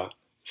الوضع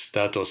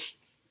ستاتوس.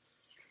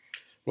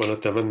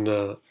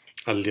 ونتمنى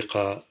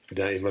اللقاء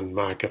دائما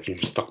معك في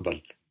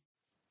المستقبل.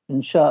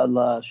 إن شاء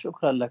الله.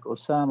 شكرا لك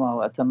أسامة،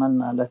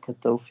 وأتمنى لك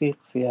التوفيق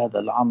في هذا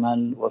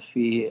العمل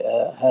وفي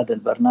هذا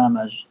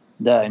البرنامج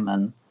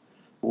دائما،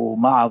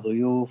 ومع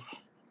ضيوف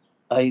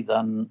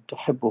أيضا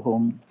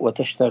تحبهم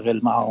وتشتغل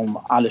معهم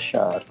على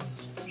الشعر.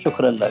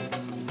 شكرا لك.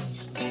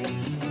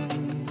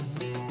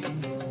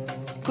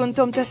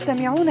 كنتم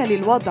تستمعون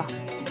للوضع،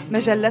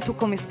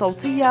 مجلتكم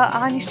الصوتية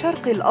عن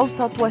الشرق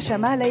الأوسط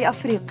وشمالي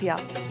أفريقيا.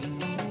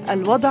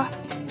 الوضع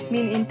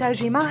من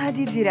إنتاج معهد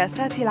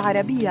الدراسات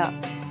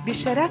العربية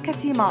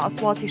بالشراكة مع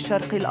أصوات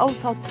الشرق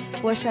الأوسط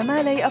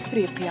وشمالي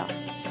أفريقيا.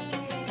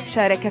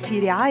 شارك في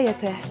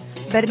رعايته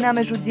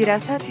برنامج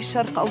الدراسات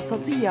الشرق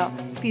أوسطية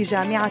في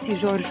جامعة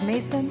جورج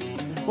ميسون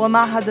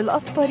ومعهد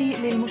الأصفر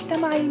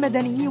للمجتمع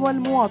المدني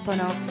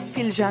والمواطنة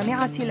في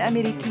الجامعة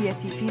الأمريكية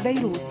في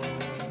بيروت.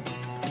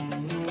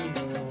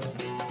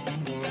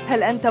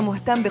 هل أنت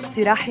مهتم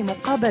باقتراح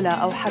مقابلة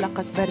أو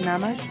حلقة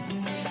برنامج؟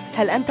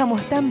 هل أنت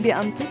مهتم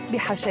بأن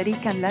تصبح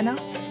شريكاً لنا؟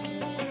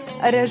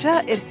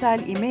 الرجاء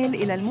إرسال إيميل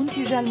إلى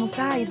المنتجة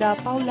المساعدة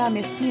باولا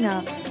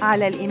ميسينا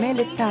على الإيميل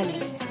التالي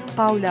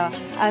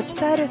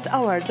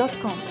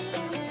paula@statushour.com.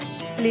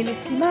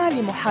 للاستماع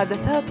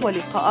لمحادثات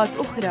ولقاءات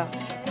أخرى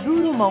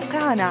زوروا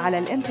موقعنا على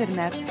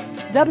الإنترنت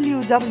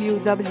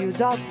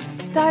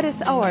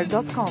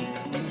www.statushour.com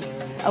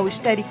أو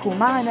اشتركوا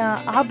معنا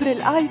عبر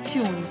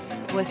الآيتيونز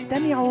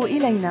واستمعوا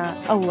إلينا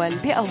أول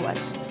بأول.